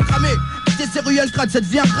 trop trêve cramé. Quitter ces ruelles crades, cette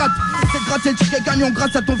vie ingrate. Cette grâce, c'est le ticket gagnant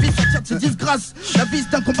grâce à ton vice, sortir de ces disgrâces. La vie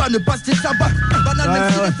c'est un combat, ne pas se laisser abattre. Banal,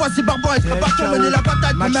 même si des fois c'est barbare, être battant, mener la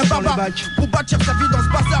bataille comme un barbare. Pour bâtir sa vie dans ce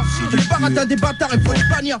bazar. Les baratins des bâtards, il faut les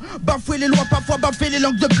bannir. Bafouer les lois, parfois bafouer les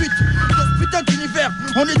langues de pute. Dans ce putain d'univers,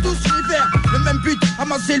 on est tous univers. Le même but,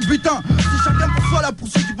 amasser le butin. C'est chacun pour soi la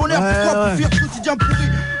poursuite du bonheur. Pourquoi pour fuir quotidien pourri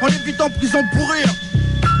en évitant prison de pourrir.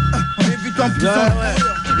 En évitant prison de pourrir.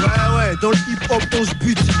 Ouais, dans le hip-hop on se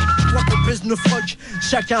bute. Je crois qu'on pèse nos frocs,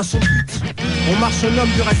 chacun a son but. On marche en homme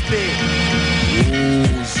du respect. Oh,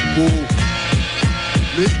 beau.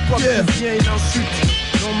 Le hip-hop devient une insulte.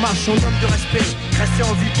 On marche en homme de respect. Rester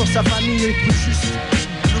en vie pour sa famille est plus juste.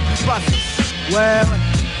 N'oublie pas fils. Ouais.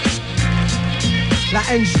 La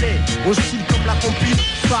NG, hostile comme la compil.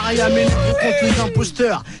 Pareil à mes négros contre les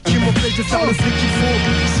imposteurs qui m'empêchent de faire le fait qu'il faut.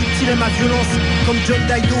 Subtil et ma violence, comme John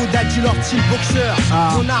Daido, Daddy Lord, Steel Boxer.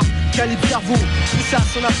 Mon arme, calibre cerveau, poussé à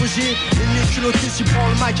son apogée. Ennemi culotté s'il prend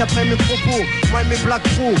le mic après mes propos. Moi et mes black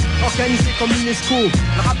pro, organisés comme l'UNESCO.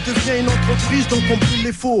 Le rap devient une entreprise donc on brûle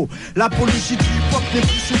les faux. L'apologie du hip-hop n'est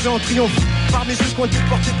plus sauvée en triomphe. Parmi ceux qui ont été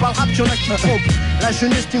portés par le rap, y'en a qui trompent. La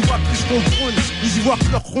jeunesse n'y voit plus qu'on prône, ils y voient que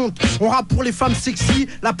leur honte. On rappe pour les femmes sexy,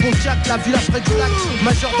 la Pontiac, la ville après du lac.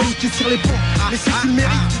 Majordome qui sur les ponts, mais si tu le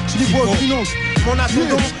mérites, je n'y vois aucune honte. Mon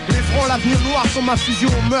attendant, les francs, l'avenir noir comme ma fusion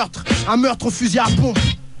au meurtre. Un meurtre au fusil à pompe.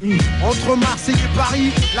 Entre Marseille et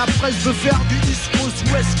Paris, la presse veut faire du East Coast,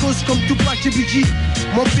 West Coast comme Tupac et Biggie.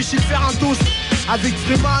 M'empêcher de faire un toast avec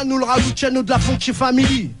Freeman ou le Raluciano de la Funky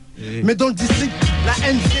Family. Mais dans le district, la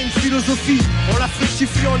haine vient une philosophie. On la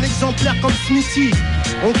fructifie en exemplaire comme Smithy.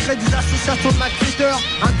 On crée des associations de malfaiteurs.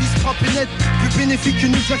 Un disque propre et net, plus bénéfique que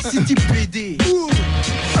New York City PD.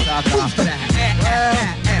 Un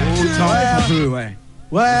peu, ouais.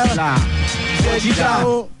 Là,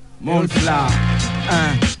 monte là.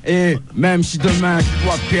 Et même si demain je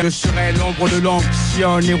dois perdre, je serai l'ombre de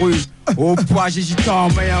l'ambition et rue. Au poids j'hésitant,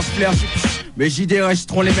 mais un flair mes idées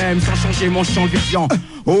resteront les mêmes sans changer mon champ de vision.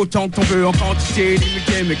 Autant que t'en veux en quantité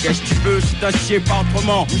limitée. Mais qu'est-ce que tu veux si t'assieds pas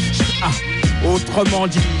autrement? Autrement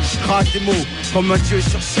dit, je crache des mots comme un dieu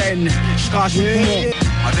sur scène. Je crache mes poumons.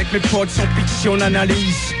 Avec mes potes sans pitié on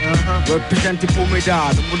analyse. Représente pour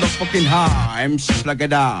Meda, the motherfucking high. MC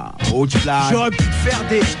Flagada, OG-Blood. J'aurais pu te faire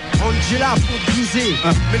des Angela pour te blouser.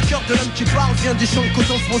 Mais le cœur de l'homme qui parle vient des champs de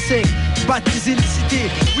coton français. Baptisé les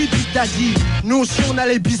cités, oui Big Daddy. Nous aussi on a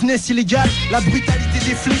les business illégal. La brutalité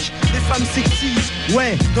des flics, les femmes sexy.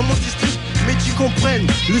 Ouais, dans mon district, mais tu comprennes.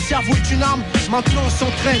 Le cerveau est une arme, maintenant on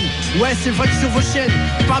s'entraîne. Ouais, c'est vrai que sur vos chaînes,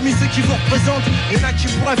 parmi ceux qui vous représentent, il y en a qui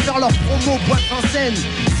pourraient faire leur promo boîte Vincennes.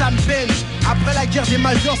 Ça me peine, après la guerre des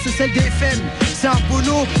majors, c'est celle des FM. C'est un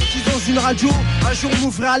bono qui dans une radio un jour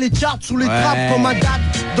m'ouvrira les charts sous les trappes comme un date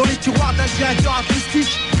dans les tiroirs d'un directeur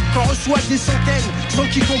artistique. Qu'on reçoit des centaines sans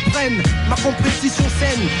qu'ils comprennent ma compétition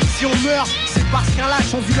saine. Si on meurt, c'est parce qu'un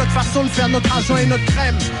lâche on vit notre façon de faire notre argent et notre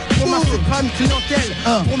crème. Pour ma suprême clientèle,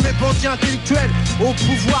 pour mes bandits intellectuels, au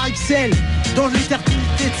pouvoir XL. Dans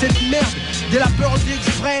l'éternité de cette merde, dès la peur dit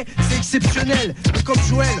exprès, c'est exceptionnel. Mais comme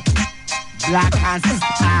Joël, Black as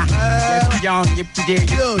young, yippee,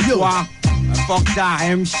 toi. fuck that,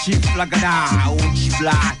 MC Flagada, OG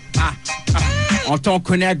Black. En tant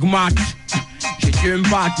que nègmat, j'ai dû me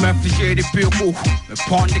battre, m'infliger des bureaux, me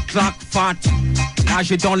prendre des claques fat.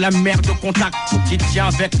 Nager dans la merde au contact, qui tient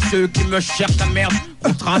avec ceux qui me cherchent la merde.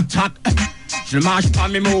 Contre-attaque, je ne mâche pas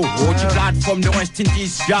mes mots. OG Black from the West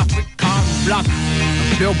Indies, African Black.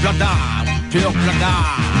 Pure blada.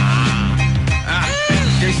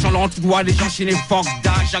 Descends l'entour des gens chez les fuck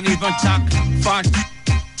that. J'arrive intact, fat,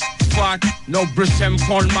 no blessem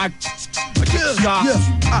prend le mic.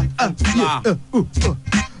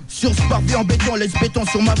 Sur ce parvis en béton, laisse béton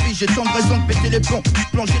sur ma vie. J'ai tant de raisons de péter les plombs.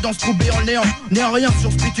 Plongé dans ce trou béant néant, néant rien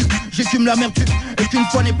sur ce bitume. J'écume l'amertume, et qu'une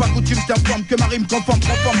fois n'est pas coutume. T'informe que ma rime conforme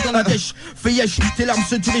dans la dèche. Fais yesh, tes larmes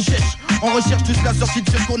se tuent les chèches. On recherche tous la sortie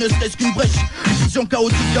de secours, ne serait-ce qu'une brèche. Vision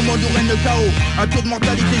chaotique, d'un monde où règne le chaos. Un tour de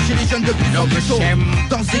mortalité chez les jeunes de plus en plus tôt.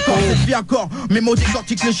 Dans ces corps, cette vie à corps. Mes mots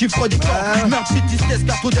décortiquent les chiffres des corps. Meurtre et tristesse,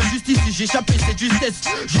 car trop d'injustice. Si j'ai échappé, c'est justesse.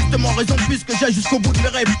 Justement, raison de plus que j'aille jusqu'au bout de mes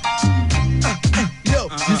rêves.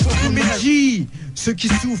 Il faut que mes G, ceux qui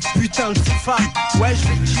souffrent putain de ces femmes. Ouais, je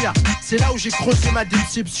vais te dire, c'est là où j'ai creusé ma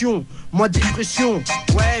déception. Moi, dépression.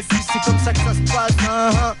 Ouais, fils, c'est comme ça que ça se passe.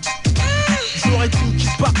 J'aurais dû me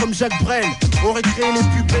quitter pas comme Jacques Brel. Aurait créé les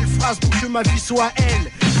plus belles phrases pour que ma vie soit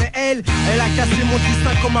elle. Mais elle a cassé mon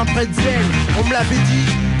destin comme un pretzel. On me l'avait dit,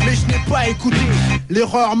 mais je n'ai pas écouté.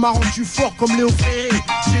 L'erreur m'a rendu fort comme Léo Ferré.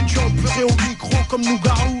 J'ai dû en pleurer au micro comme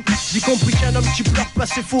Nougarou. J'ai compris qu'un homme qui pleure pas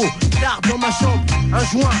c'est faux. Tard dans ma chambre, un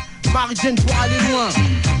joint, Marie-Jane pour aller loin.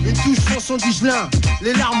 Une touche sur son digelin.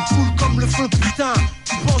 Les larmes coulent comme le feu putain.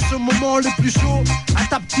 Tu penses au moment le plus chaud à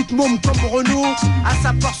ta petite môme comme Renaud. À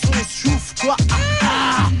sa part son souffle, toi.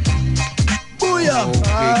 Bouya.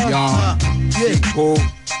 Chico,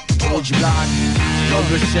 OG Black,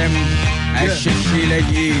 Love Shem, chercher les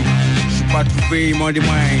liés. J'suis pas trouvé, ils m'ont des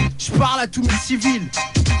moyens. J'parle à tous mes civils.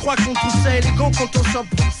 Tu crois qu'on trouve ça élégant quand on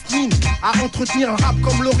s'obstine à entretenir un rap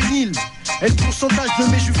comme l'orinil? Et le pourcentage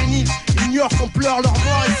de mes juvéniles ignore qu'on pleure leur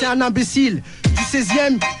mort et c'est un imbécile du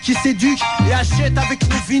 16e qui s'éduque et achète avec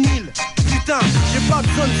nos vinyles. Putain, j'ai pas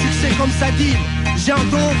besoin de succès comme ça dit. J'ai un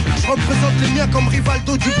don, je représente les miens comme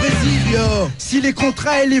Rivaldo du Brésil. Yo. Si les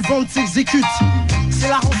contrats et les ventes s'exécutent, c'est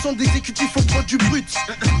la rançon d'exécutif au produit brut.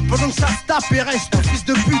 Pendant que ça se tape et reste ton fils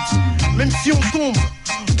de pute. Même si on tombe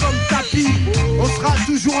comme tapis, on sera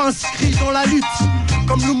toujours inscrit dans la lutte.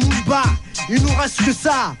 Comme le Mumba, il nous reste que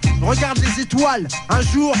ça. Regarde les étoiles, un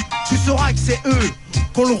jour tu sauras que c'est eux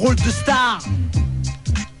qui ont le rôle de star.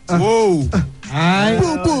 Wow.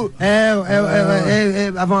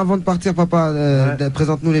 Avant de partir, papa,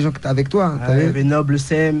 présente-nous les gens que t'as avec toi. Les nobles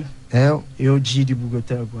Sem et OG du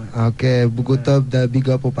Bougotop. Ouais. Ok, Bougotop, big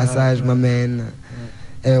up au passage, m'amène.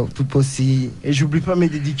 Tout possible. Et j'oublie pas mes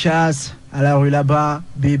dédicaces à la rue là-bas,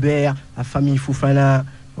 Bébert, la famille Foufana,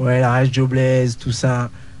 ouais, la Rage Joblaise, tout ça.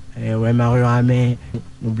 Et ouais, ma rue Ramé,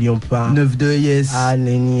 n'oublions pas. 9-2, yes. Ah,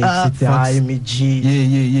 Lenny, etc. Et Medji.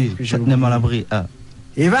 Yeah. Châtenay à l'abri.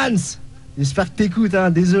 Evans, j'espère que t'écoutes, hein,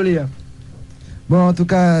 désolé. Hein. Bon, en tout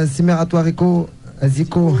cas, Simer à toi, Rico.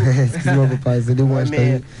 Zico, excuse-moi, papa, c'est de moi, je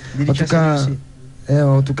t'ai vu.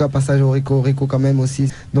 En tout cas, passage au Rico quand même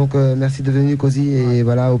aussi. Donc, merci de venir, Cozy, et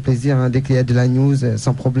voilà, au plaisir, hein, dès qu'il y a de la news,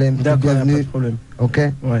 sans problème. D'accord, bienvenue. Pas de problème. Ok.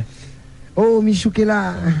 Ouais. Oh, Michou qui est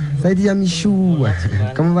là. Ça dit à Michou.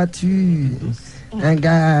 Comment vas-tu? Un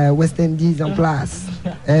gars West Indies en place.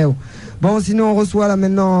 Bon, sinon, on reçoit là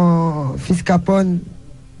maintenant Fils Capone.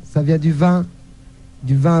 Ça vient du 20.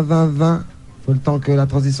 Du 20. Faut le temps que la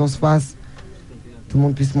transition se fasse. Tout le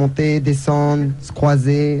monde puisse monter, descendre, se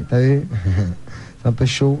croiser. T'as vu? C'est un peu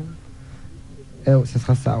chaud. Ce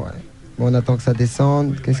sera ça, ouais. Bon, on attend que ça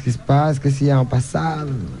descende. Qu'est-ce qui se passe? Qu'est-ce qu'il y a en passage?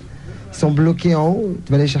 Ils sont bloqués en haut.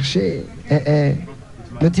 Tu vas les chercher.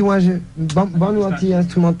 Bon,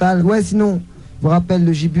 anti-instrumental. Ouais, sinon, je vous rappelle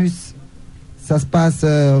le Gibus. Ça se passe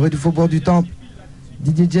rue du Faubourg du Temple.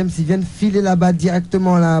 DJ James, ils viennent filer là-bas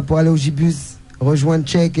directement là pour aller au Gibus. Rejoindre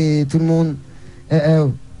Check et tout le monde.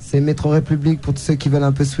 C'est Métro République pour tous ceux qui veulent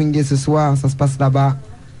un peu swinger ce soir. Ça se passe là-bas.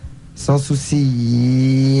 Sans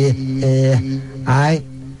souci. Aïe.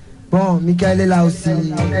 Bon, Michael est là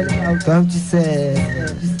aussi. Comme tu sais.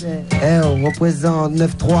 On représente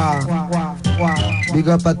 9-3. Big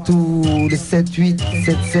up à tous les 7-8,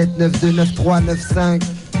 7-7, 9-2, 9-3,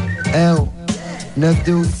 9-5.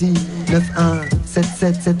 9-2 aussi. 9-1,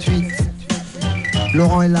 7-7, 7-8.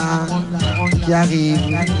 Laurent est là. Qui arrive.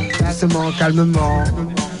 Doucement, calmement.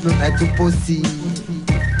 Avec tout possible.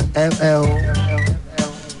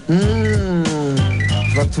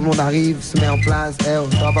 Je vois que tout le monde arrive, se met en place. Ça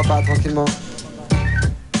va papa, tranquillement.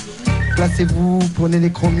 Placez-vous, prenez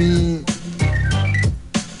les chromis.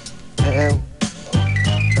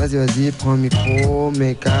 Vas-y, prends un micro,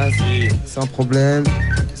 mets casque, sans problème.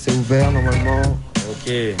 C'est ouvert normalement.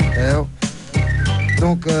 Ok.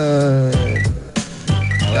 Donc,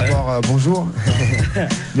 d'abord, bonjour.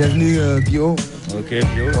 Bienvenue, Bio. Ok,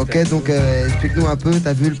 Bio. Ok, donc explique-nous un peu,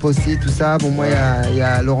 t'as vu le post-it, tout ça. Bon, moi, il y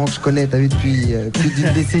a Laurent que je connais, t'as vu depuis plus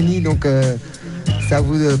d'une décennie, donc c'est à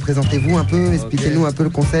vous de présentez-vous un peu, expliquez-nous un peu le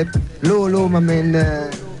concept. Lolo m'amène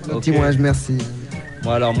un petit mouage, merci. Bon,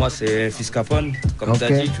 alors moi c'est Fils Capone, comme t'as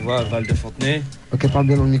dit, tu vois, Val de Fontenay. Ok, parle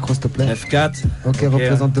bien dans le micro s'il te plaît. 9-4. Ok,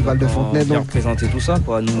 représente de Val de Fontenay donc. Représenter tout ça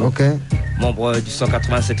quoi, nous. Ok. Membre du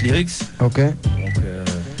 187 Lyrics. Ok. Donc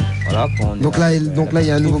voilà. Donc là il y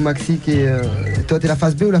a un nouveau maxi qui est. Toi t'es la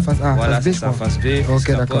face B ou la face A? Voilà, face B, c'est ça, face B.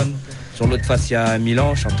 Ok, d'accord. Sur l'autre face il y a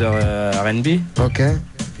Milan, chanteur R&B. Ok.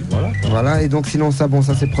 Voilà. Voilà, et donc sinon ça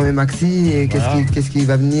c'est le premier maxi, et qu'est-ce qui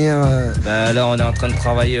va venir Là on est en train de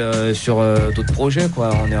travailler sur d'autres projets quoi.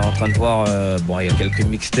 On est en train de voir, il y a quelques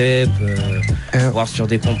mixtapes, voir sur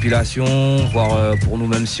des compilations, voir pour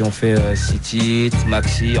nous-mêmes si on fait 6 titres,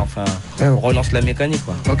 maxi, enfin on relance la mécanique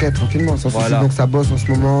quoi. Ok, tranquillement, sans souci, voilà. Donc ça bosse en ce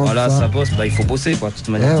moment. Voilà, ça bosse, il faut bosser quoi de toute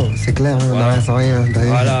manière. C'est clair, on n'a rien sans rien.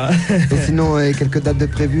 Voilà. Et sinon quelques dates de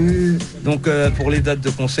prévues. Donc pour les dates de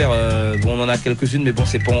concert, on en a quelques-unes, mais bon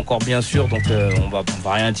c'est pas encore bien sûr, donc on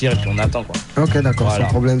va rien dire et puis on attend quoi. Ok, d'accord, voilà.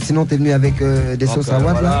 Sans problème. Sinon t'es venu avec des sauces à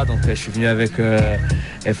watt là. Donc je suis venu avec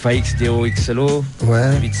FAX DO XLO,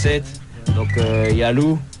 8-7. Donc il y a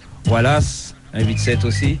Lou, Wallace, un 8-7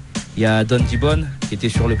 aussi. Il y a Don Dibon qui était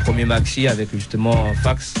sur le premier maxi avec justement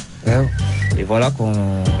Fax. Et voilà qu'on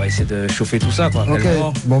va essayer de chauffer tout ça quoi. Ok,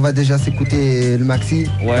 bon on va déjà s'écouter le maxi,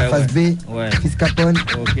 la phase B, Fils Capone.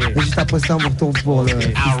 Et juste après ça on vous retrouve pour le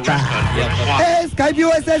Fista. Hey,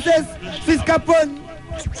 SkyBoss SSS, Fils Capone.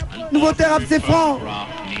 Nouveauté rap c'est franc.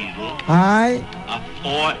 Aïe. A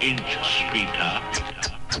 4-inch speaker.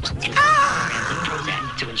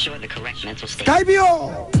 To ensure the correct mental state.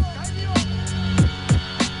 SkyBoss.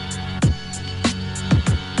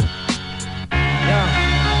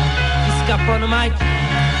 Capone au mic,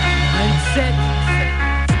 27,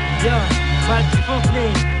 yo, Val de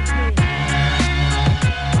Fontenay.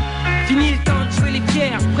 Fini le temps de jouer les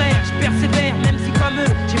pierres, frère, je persévère, même si comme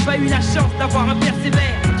eux, j'ai pas eu la chance d'avoir un père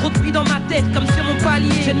sévère. Trop de pluie dans ma tête comme sur mon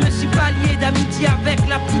palier, je ne me suis pas lié d'amitié avec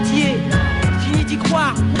la pitié. Fini d'y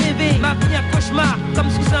croire, rêver, ma vie un cauchemar, comme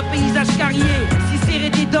sous un paysage carrier. Si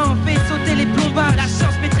serrer des dents, fait sauter les plombages. La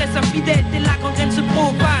chance maîtresse infidèle, dès la gangrène se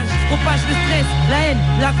propage. Propage le stress, la haine,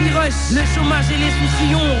 la virus. Le chômage et les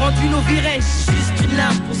soucis ont rendu nos vies rêches. Juste une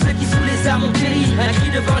lame pour ceux qui sous les armes ont péri. Un cri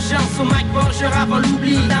de vengeance au mic vengeur avant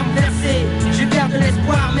l'oubli. Larmes versées, je garde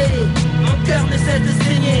l'espoir mais mon cœur ne cesse de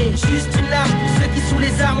saigner. Juste une lame pour ceux qui sous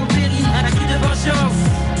les armes ont péri. Un cri de vengeance.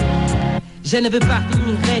 Je ne veux pas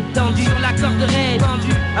finir tendu sur la corde raide,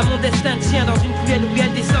 pendu à mon destin tient dans une poubelle où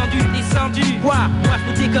elle descendu. Quoi, moi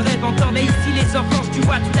je me décorais entendre, mais ici les enfants, tu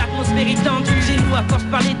vois toute l'atmosphère est tendue. Chez nous à force de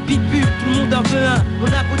parler de pitbull, tout le monde en veut un. On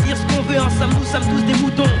a beau dire ce qu'on veut, ensemble nous sommes tous des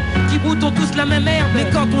moutons qui broutons tous la même herbe. Mais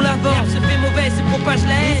quand on l'avance, se fait mauvais, se propage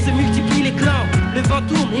la haine, se multiplient les clans. Le vent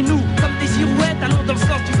tourne et nous, comme des girouettes, allons dans le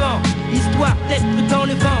sens du vent. Histoire d'être dans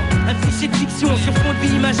le vent, un fichier de fiction sur fond de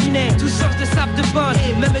vie imaginaire. Tout change de sable de poche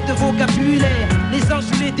et même de vocabulaire. Les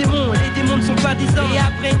anges ou les démons ne sont pas des anges. Et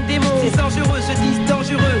après une démo, ces dangereux se disent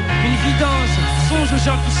dangereux. Une vie d'ange, songe aux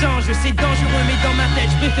gens qui changent. C'est dangereux mais dans ma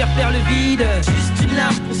tête je préfère faire le vide. Juste une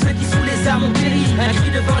lame pour ceux qui sous les armes ont péri. Un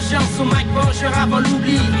cri de vengeance au mic vengeur avant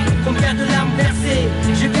l'oubli. Combien de larmes versées,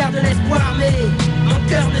 je garde l'espoir mais mon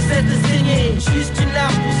cœur ne cesse de saigner. Juste une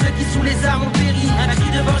larme pour ceux qui sous les armes ont péri. Un cri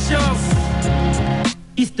de vengeance.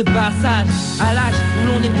 Piste de passage, à l'âge où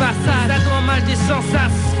l'on n'est pas sage. Attends un mal des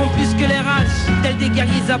sans-sas, font plus que les rages. Tels des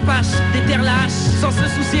guerriers apaches, des terres lâches. Sans se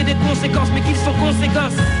soucier des conséquences, mais qu'ils sont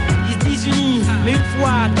conséquences. Ils se disent unis, mais une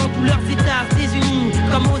fois dans tous leurs états désunis.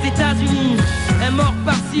 Comme aux États-Unis, un mort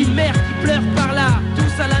par-ci, une mère qui pleure par-là.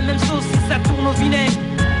 Tous à la même sauce, si ça tourne au vinaigre.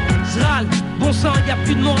 Je râle, bon sang, y a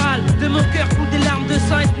plus de morale. De mon cœur coulent des larmes de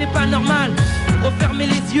sang et ce n'est pas normal. Refermer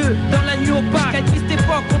les yeux dans la nuit opaque. Quelle triste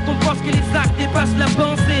époque quand on pense que les actes dépassent la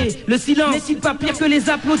pensée. Le silence n'est-il pas pire que les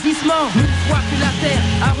applaudissements? Une fois que la terre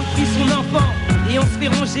a repris son enfant et on se fait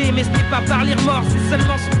ronger, mais ce n'est pas par les remords, c'est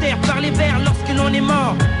seulement sous terre, par les vers lorsque l'on est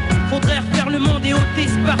mort. Faudrait refaire le monde et ôter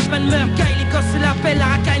ce parfum de meurtre. Caille, l'Écosse l'appelle, la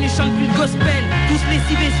racaille ne chante plus le gospel. Tous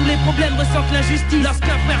lessivés sous les problèmes ressentent l'injustice.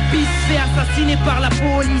 Lorsqu'un frère pisse se fait assassiner par la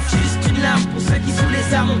police. Juste une larme pour ceux qui sous les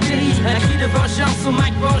armes ont péri. Un cri de vengeance au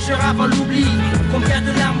mic vengeur avant l'oubli. Combien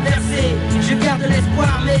de larmes versées, je garde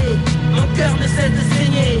l'espoir mais mon cœur ne cesse de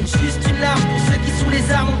saigner. Juste une larme pour ceux qui sous les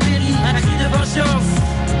armes ont péri. Un cri de vengeance.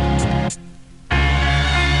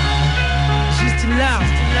 Juste une larme,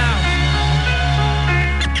 juste une larme.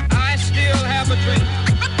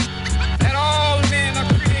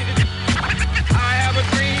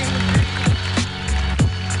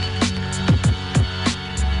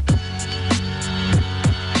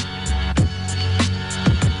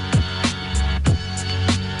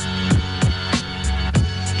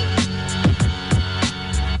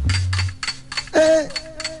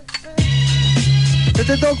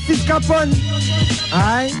 C'était donc Fils Capone.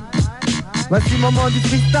 Aïe. Voici le moment du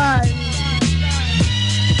freestyle.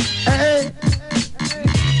 Hey, hey.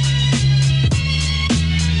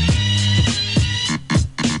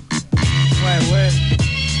 Ouais.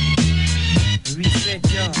 8-7,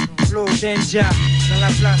 Flo, Danger, dans la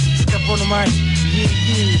place, Fils Capone au mic. Yeah.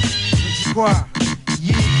 Tu dis quoi?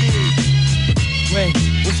 Yeah. Ouais,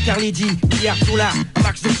 Oscar Lady, Milliard $, un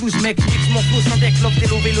max de flouze, mec, mixe mon flow sans deck, love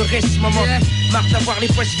d'élever le reste, maman. Marre d'avoir les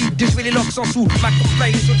poches vides, de jouer les locks sans sous. Mac pour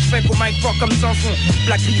fly, les autres j'fais au mic fort comme Samson.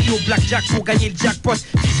 Black Rio, Black Jack pour gagner le jackpot.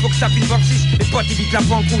 Fils, faut que ça finisse 26, mes potes évitent la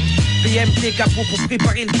banqueroute. BMT capot pour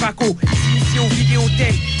préparer le paco. S'initier aux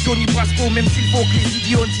vidéos-tech, Tony Brasco, même s'il faut que les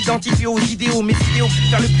idiots ne s'identifient aux idéaux. Mes idéaux,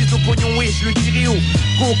 faire le plus de pognon, ouais, je le dirai aux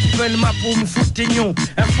go qui veulent ma peau, me foutent des nions.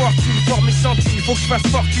 Infortune, fort mais sans thune, faut que je fasse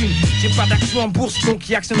fortune. J'ai pas d'action en bourse, donc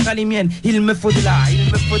qui actionnera les miennes. Il me faut de la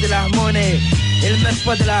monnaie. Il me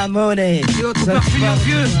faut de la monnaie. Yo, trop peur de finir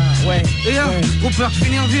vieux. Ouais. Et yo, trop peur de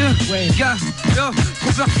finir vieux. Ouais. Gars, yo,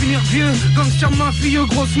 trop peur de finir vieux. Gangster ma fille,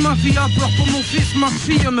 grosse mafia. Peur pour mon fils, ma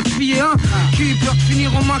fille, me fille, hein. Qui peur de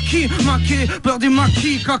finir en maquis, peur des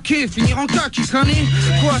maquis, caqués, finir en kaki, cané.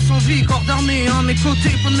 Quoi, sans vie, corps d'armée, hein. Mes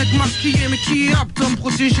côtés, pas de mec maquillé, mais qui est apte à me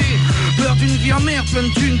protéger. Peur d'une vie amère, pleine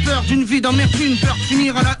d'une peur d'une vie d'amertume. Peur de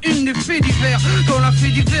finir à la une des faits divers. Quand la fait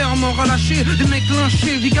divers m'aura lâché, des mecs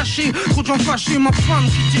lynchés, vie gâchée. Trop de gens fâchés, ma femme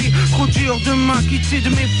quittée. Trop dur de m'acquitter de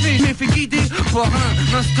mes faits, je m'ai fait guider par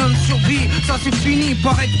un instinct de survie. Ça c'est fini,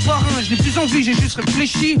 paraît que par un, je n'ai plus envie, j'ai juste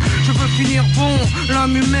réfléchi. Je veux finir bon,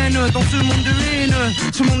 l'âme humaine dans ce monde de haine,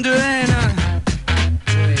 ce monde de haine.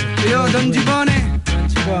 Yo, donne du bonnet,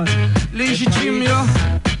 légitime, yo.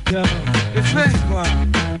 Et fait quoi?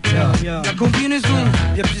 La combinaison.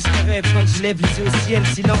 Bien plus qu'un rêve quand je lève les yeux au ciel.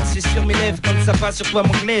 Silence est sur mes lèvres quand ça passe sur toi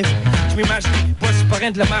mon glaive. Je m'imagine, boss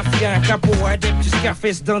parrain de la mafia. Un capot adepte du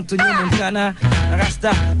Scarface d'Antonio Montana. Un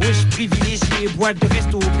rasta, wesh privilégié. Boîte de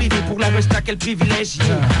resto privé pour la resta, quel privilège.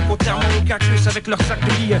 Contrairement aux cactus avec leur sac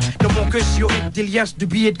de billets. Dans mon queue j'y aurais des liasses de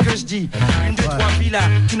billets de que je dis. Une, deux, trois villas,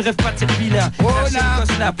 tu ne rêves pas de cette villa.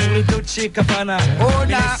 Merci là pour le Dolce Cabana.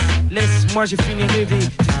 Laisse-moi j'ai fini rêver.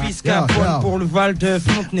 C'est Fils Capone pour le Val de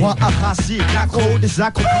Fontenay. Moi Arassi, l'accro des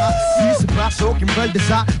acrobaties. C'est pas ceux qui me veulent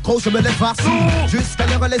des accros, je me les farcis. Jusqu'à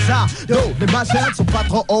l'heure les arts, les majeurs sont pas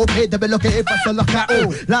trop hauts et débloqués face à leur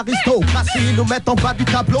KO. L'aristocratie nous met en bas du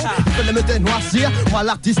tableau. Ils veulent me dénoisir, moi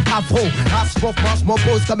l'artiste afro. As-moi je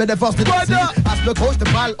m'oppose comme une force de nazi. As le gros, je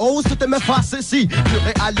te balle haut, tout est me face ici. Plus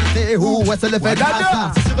réalité, où est-ce le fait de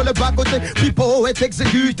hasard? C'est sur le bas côté, Pipo est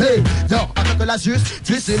exécuté. Non, avec la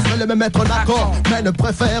justice, ils veulent me mettre en accord. Mais ne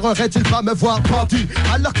préféreraient-ils pas me voir pendu?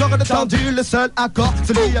 À leur corps détendu, le seul accord,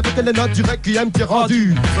 celui avec les notes du requiem qui est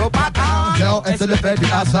rendu. Yo, est-ce le fait du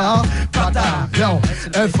hasard? Bâtard, yo,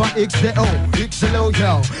 F-A-X-D-O, XLO,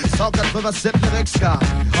 yo, 187 RXK. Ha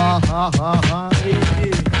ha ha ha.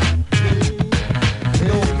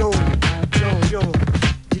 Yo,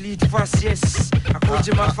 delete faciès, à cause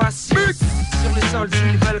de ma faciès. Sur les sols,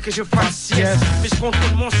 ils veulent que je fasse yes. Mais je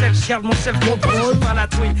contrôle mon self, je garde mon self-contrôle. Pas la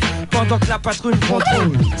trouille, pendant que la patrouille me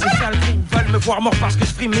contrôle. C'est ça le crime, veulent me voir mort parce que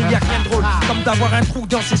je frime, mais y'a rien de drôle. Comme d'avoir un trou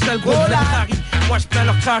dans ces sales gros de la Harry. Moi je plains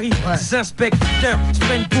leur carie, ces inspecteurs se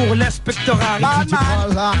prennent pour l'inspectorat.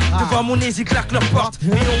 Devant mon nez, ils claquent leurs portes.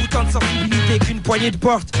 Mais ont autant de sensibilité qu'une poignée de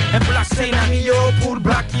portes. Un black scénario pour le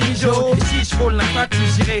black Rio. Et si je frôle la patte,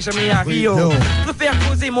 j'irai jamais à Rio. Je préfère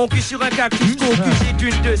poser mon cul sur un cactus qu'au cul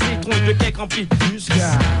d'une de ces tronches de cake remplis de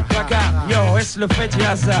muscat. Yo, est-ce le fait du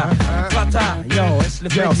hasard? Bata, yo, est-ce le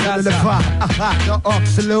fait du hasard? Yo,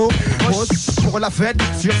 Oxelo, pour la fête,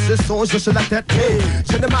 sur ce son, je suis la tête.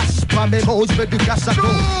 Je ne mâche pas mes mots, je veux du cash à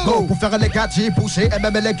go. Pour faire les gars, j'ai poussé, et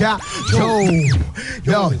même les gars.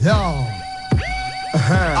 Yo.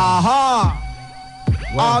 Aha!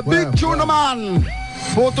 A big tune man!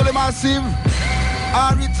 Pour tous les massifs!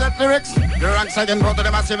 I read set lyrics, the ranks again go to the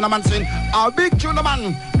massive no man sing. A big tune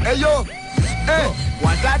man, hey yo, hey,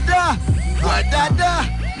 wadada,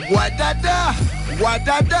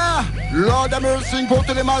 Lord of mercy, go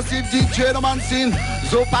to the massive DJ no man sing.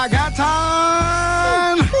 Zopagatan,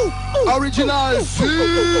 original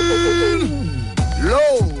scene.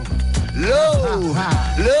 Low,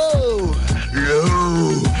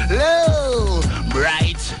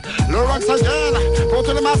 bright. Le Rock again, pour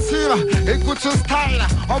tous les massifs, écoute ce style.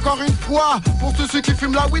 Encore une fois, pour tous ceux qui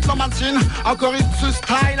fument la weed, la machine. Encore ce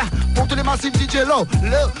style, pour tous les massifs DJ low.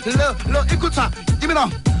 Écoute ça, dis-moi non.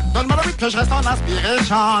 Donne-moi la weed que je reste en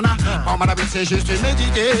inspiration. Pour moi la weed c'est juste une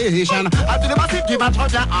méditation. À tous les massifs qui va trop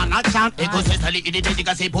bien en accent. Écoute ce style, il est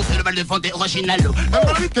dédicacé pour tout le bal de fond des original.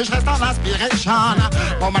 Donne-moi la weed que je reste en inspiration.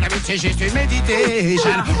 Pour moi la weed c'est juste une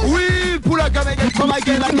méditation. Oui, pour la gamme, again, come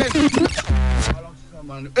again.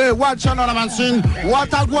 Hey, watch on the man sing.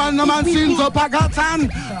 What a one the man sing. Zopagatan.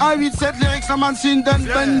 187 lyrics the man sing. Dan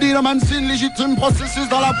Bendy the man sing. Légitime processus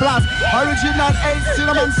dans la place. Original AC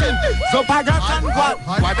the man sing. Zopagatan.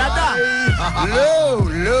 What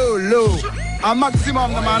low. Un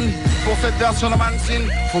maximum de man. Pour cette version de man sing.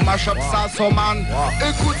 Faut mash up ça, son man.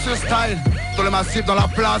 Écoute ce style. Tous les massifs dans la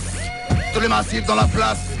place.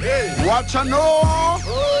 Watch and know.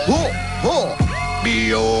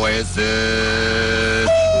 B.O.S.S.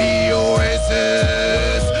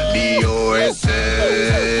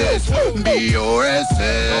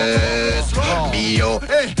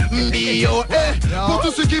 Pour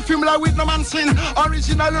tous ceux qui fument la weed, no man sin.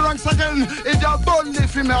 Original, le ranks again. Et bien bon les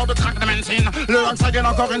fumeurs de crack de man sin. Le ranks again,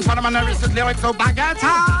 encore une fois, de man recite lyrics au baguette.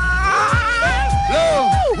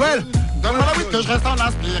 Well. Donne-moi la weed que je reste en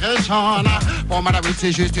inspiration. Pour moi la weed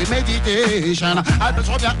c'est juste une méditation. Attends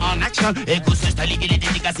je reviens en action. Écoute ce style il est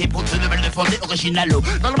dédicacé pour ce level de fondé original.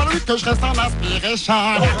 Donne-moi la weed que je reste en inspiration.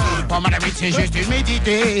 Pour moi la weed c'est juste une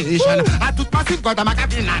méditation. À toute ma suite, dans ma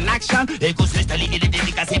cabine en action. Écoute ce style il est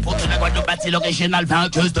dédicacé pour ce level de bâti l'original.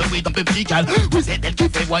 Vainqueuse de weed un peu picale. Vous êtes elle qui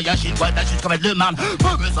fait voyager une boîte jusqu'à mettre le marne.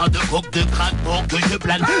 Pas besoin de coke, de crack pour que je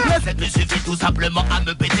plane. La scène me suffit tout simplement à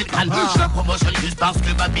me péter le crâne. Je la promotionne juste parce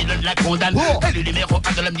que Babylone la condamne. Elle est le numéro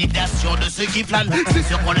 1 de l'omnidation de ceux qui flânent. C'est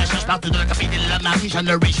sûr qu'on la cherche partout de la capitale de la Marie. Jeanne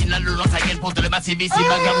l'original, le lance à quel pour de le massif ici,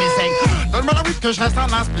 bagarre mes seins. Donne-moi la weed que je reste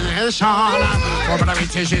en inspiration. Pour la weed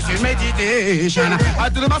c'est juste une méditation. À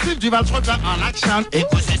tout le massif du Val, je reviens en action.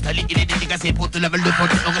 Écoute ce style, il est dédicacé pour tout le level de fond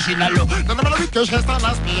original. Donne-moi la weed que je reste en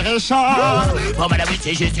inspiration. Pour la weed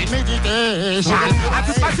c'est juste une méditation. À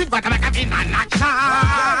tout le massif, dans ma cabine en action.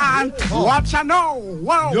 Watch and know.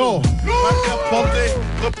 Wow. Yo,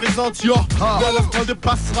 représente yo. La fin de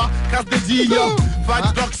passera, casse des dits yo. Fight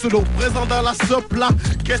Dog solo, présent dans la soupe là.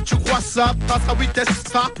 Qu'est-ce que tu crois ça? Passe à vitesse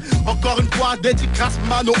ça. Encore une fois, dédicace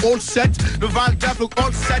mano all set. Le Val d'Ev, le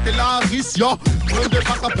all set et la Rice yo. Je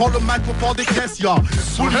dépasse à prendre le mic pour prendre des caisses yo.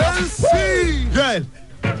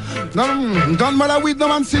 Donne-moi la weed, no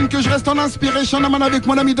man sin, que je reste en inspiration, no man avec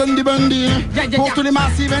mon ami Dundee Bundy. Pour tous les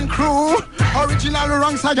massive and crew, original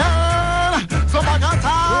ranks again, so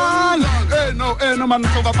bagatan. No man,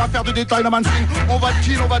 on va pas faire de détails, no man sin. On va te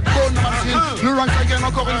kill, on va te go, no man sin. Le ranks again,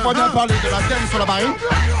 encore une fois, bien parler de la dance sur la barre.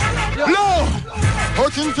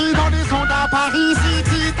 Aucune fille dans les ondes à Paris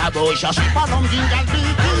City. T'as beau chercher pas l'homme d'une gale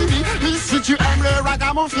bikini. Mais si tu aimes le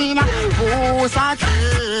ragamuffin, faut sacré.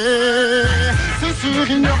 C'est sûr,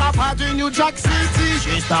 il n'y aura pas de New Jack City.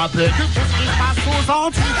 Juste un peu de tout ce qui se passe aux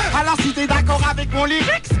Antilles. Alors si t'es d'accord avec mon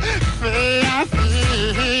lyrics, fais un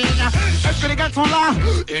film. Est-ce que les gars sont là?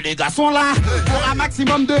 Et les gars sont là. Pour un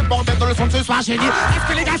maximum de bordel dans le son de ce soir, j'ai dit. Est-ce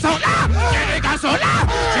que les gars sont là? Et les gars sont là.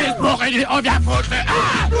 Juste pour régler, on vient foutre le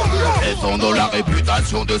Ils sont dans la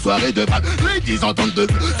réputation de soirée de balle. Les 10 ententes de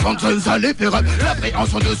Samson, ça les fait rap.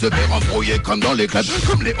 L'appréhension de se faire embrouiller comme dans les clubs.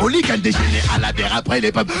 Comme les hooligans déchaînés à la bière après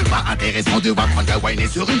les pubs. Pas intéressant de voir prendre à whiner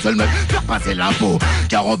sur une seule meuf. Faire passer l'info,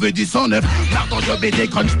 car on veut du 109. Pardon, je mets des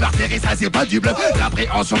crunchs par terre et ça c'est pas du bluff.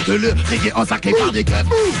 L'appréhension que le reggae encerclé par des clubs.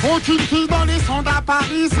 Aucune fille dans les sondes à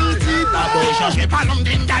Paris City. T'as beau chercher pas l'homme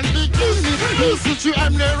d'une gale bikini. Et si tu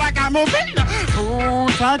aimes le ragamuffin, faut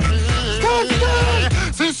sacré.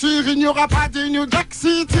 C'est sûr, il n'y aura pas de New Jack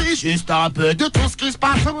City. Juste un peu de tout ce qui se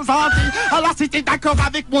passe aux Antilles. Alors si t'es d'accord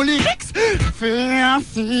avec mon lyrics, fais un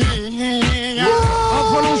film.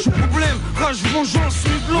 Avalanche au problème, rage, vengeance,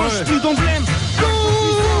 nuit blanche, tout d'emblème.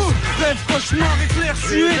 Rêve, cauchemar, éclair,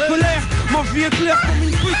 suée, colère. Ma vie est claire comme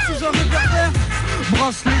une pute sous un réverbère.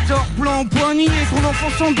 Bracelet d'or blanc poignet, ton enfant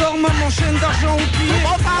s'endort, maman chaîne d'argent au pied.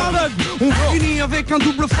 On finit avec un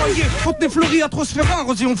double foyer. Fontenay fleuri, atrosphère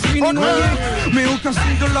arrosé, on finit noyé. Mais aucun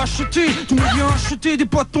signe de lâcheté. Tout me vient acheter, des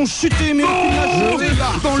potes ont chuté, mais aucune l'a jeté.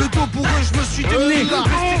 Dans le dos pour eux, je me suis démené.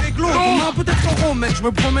 Rester réglo, on a peut-être en rond, mec, je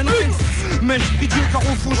me promènerai. Mais je prie Dieu car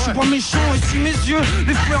au fond, je suis pas méchant. Et si mes yeux,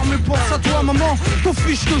 les fleurs me pensent à toi, maman, ton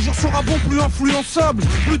fiche de jour sera bon, plus influençable.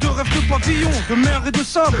 Plus de rêves de pavillon, de mer et de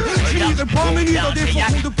sable. Je finirai pas mes nuits dans des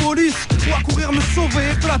faucons de police. Pour courir me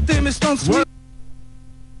sauver, éclater mes stands.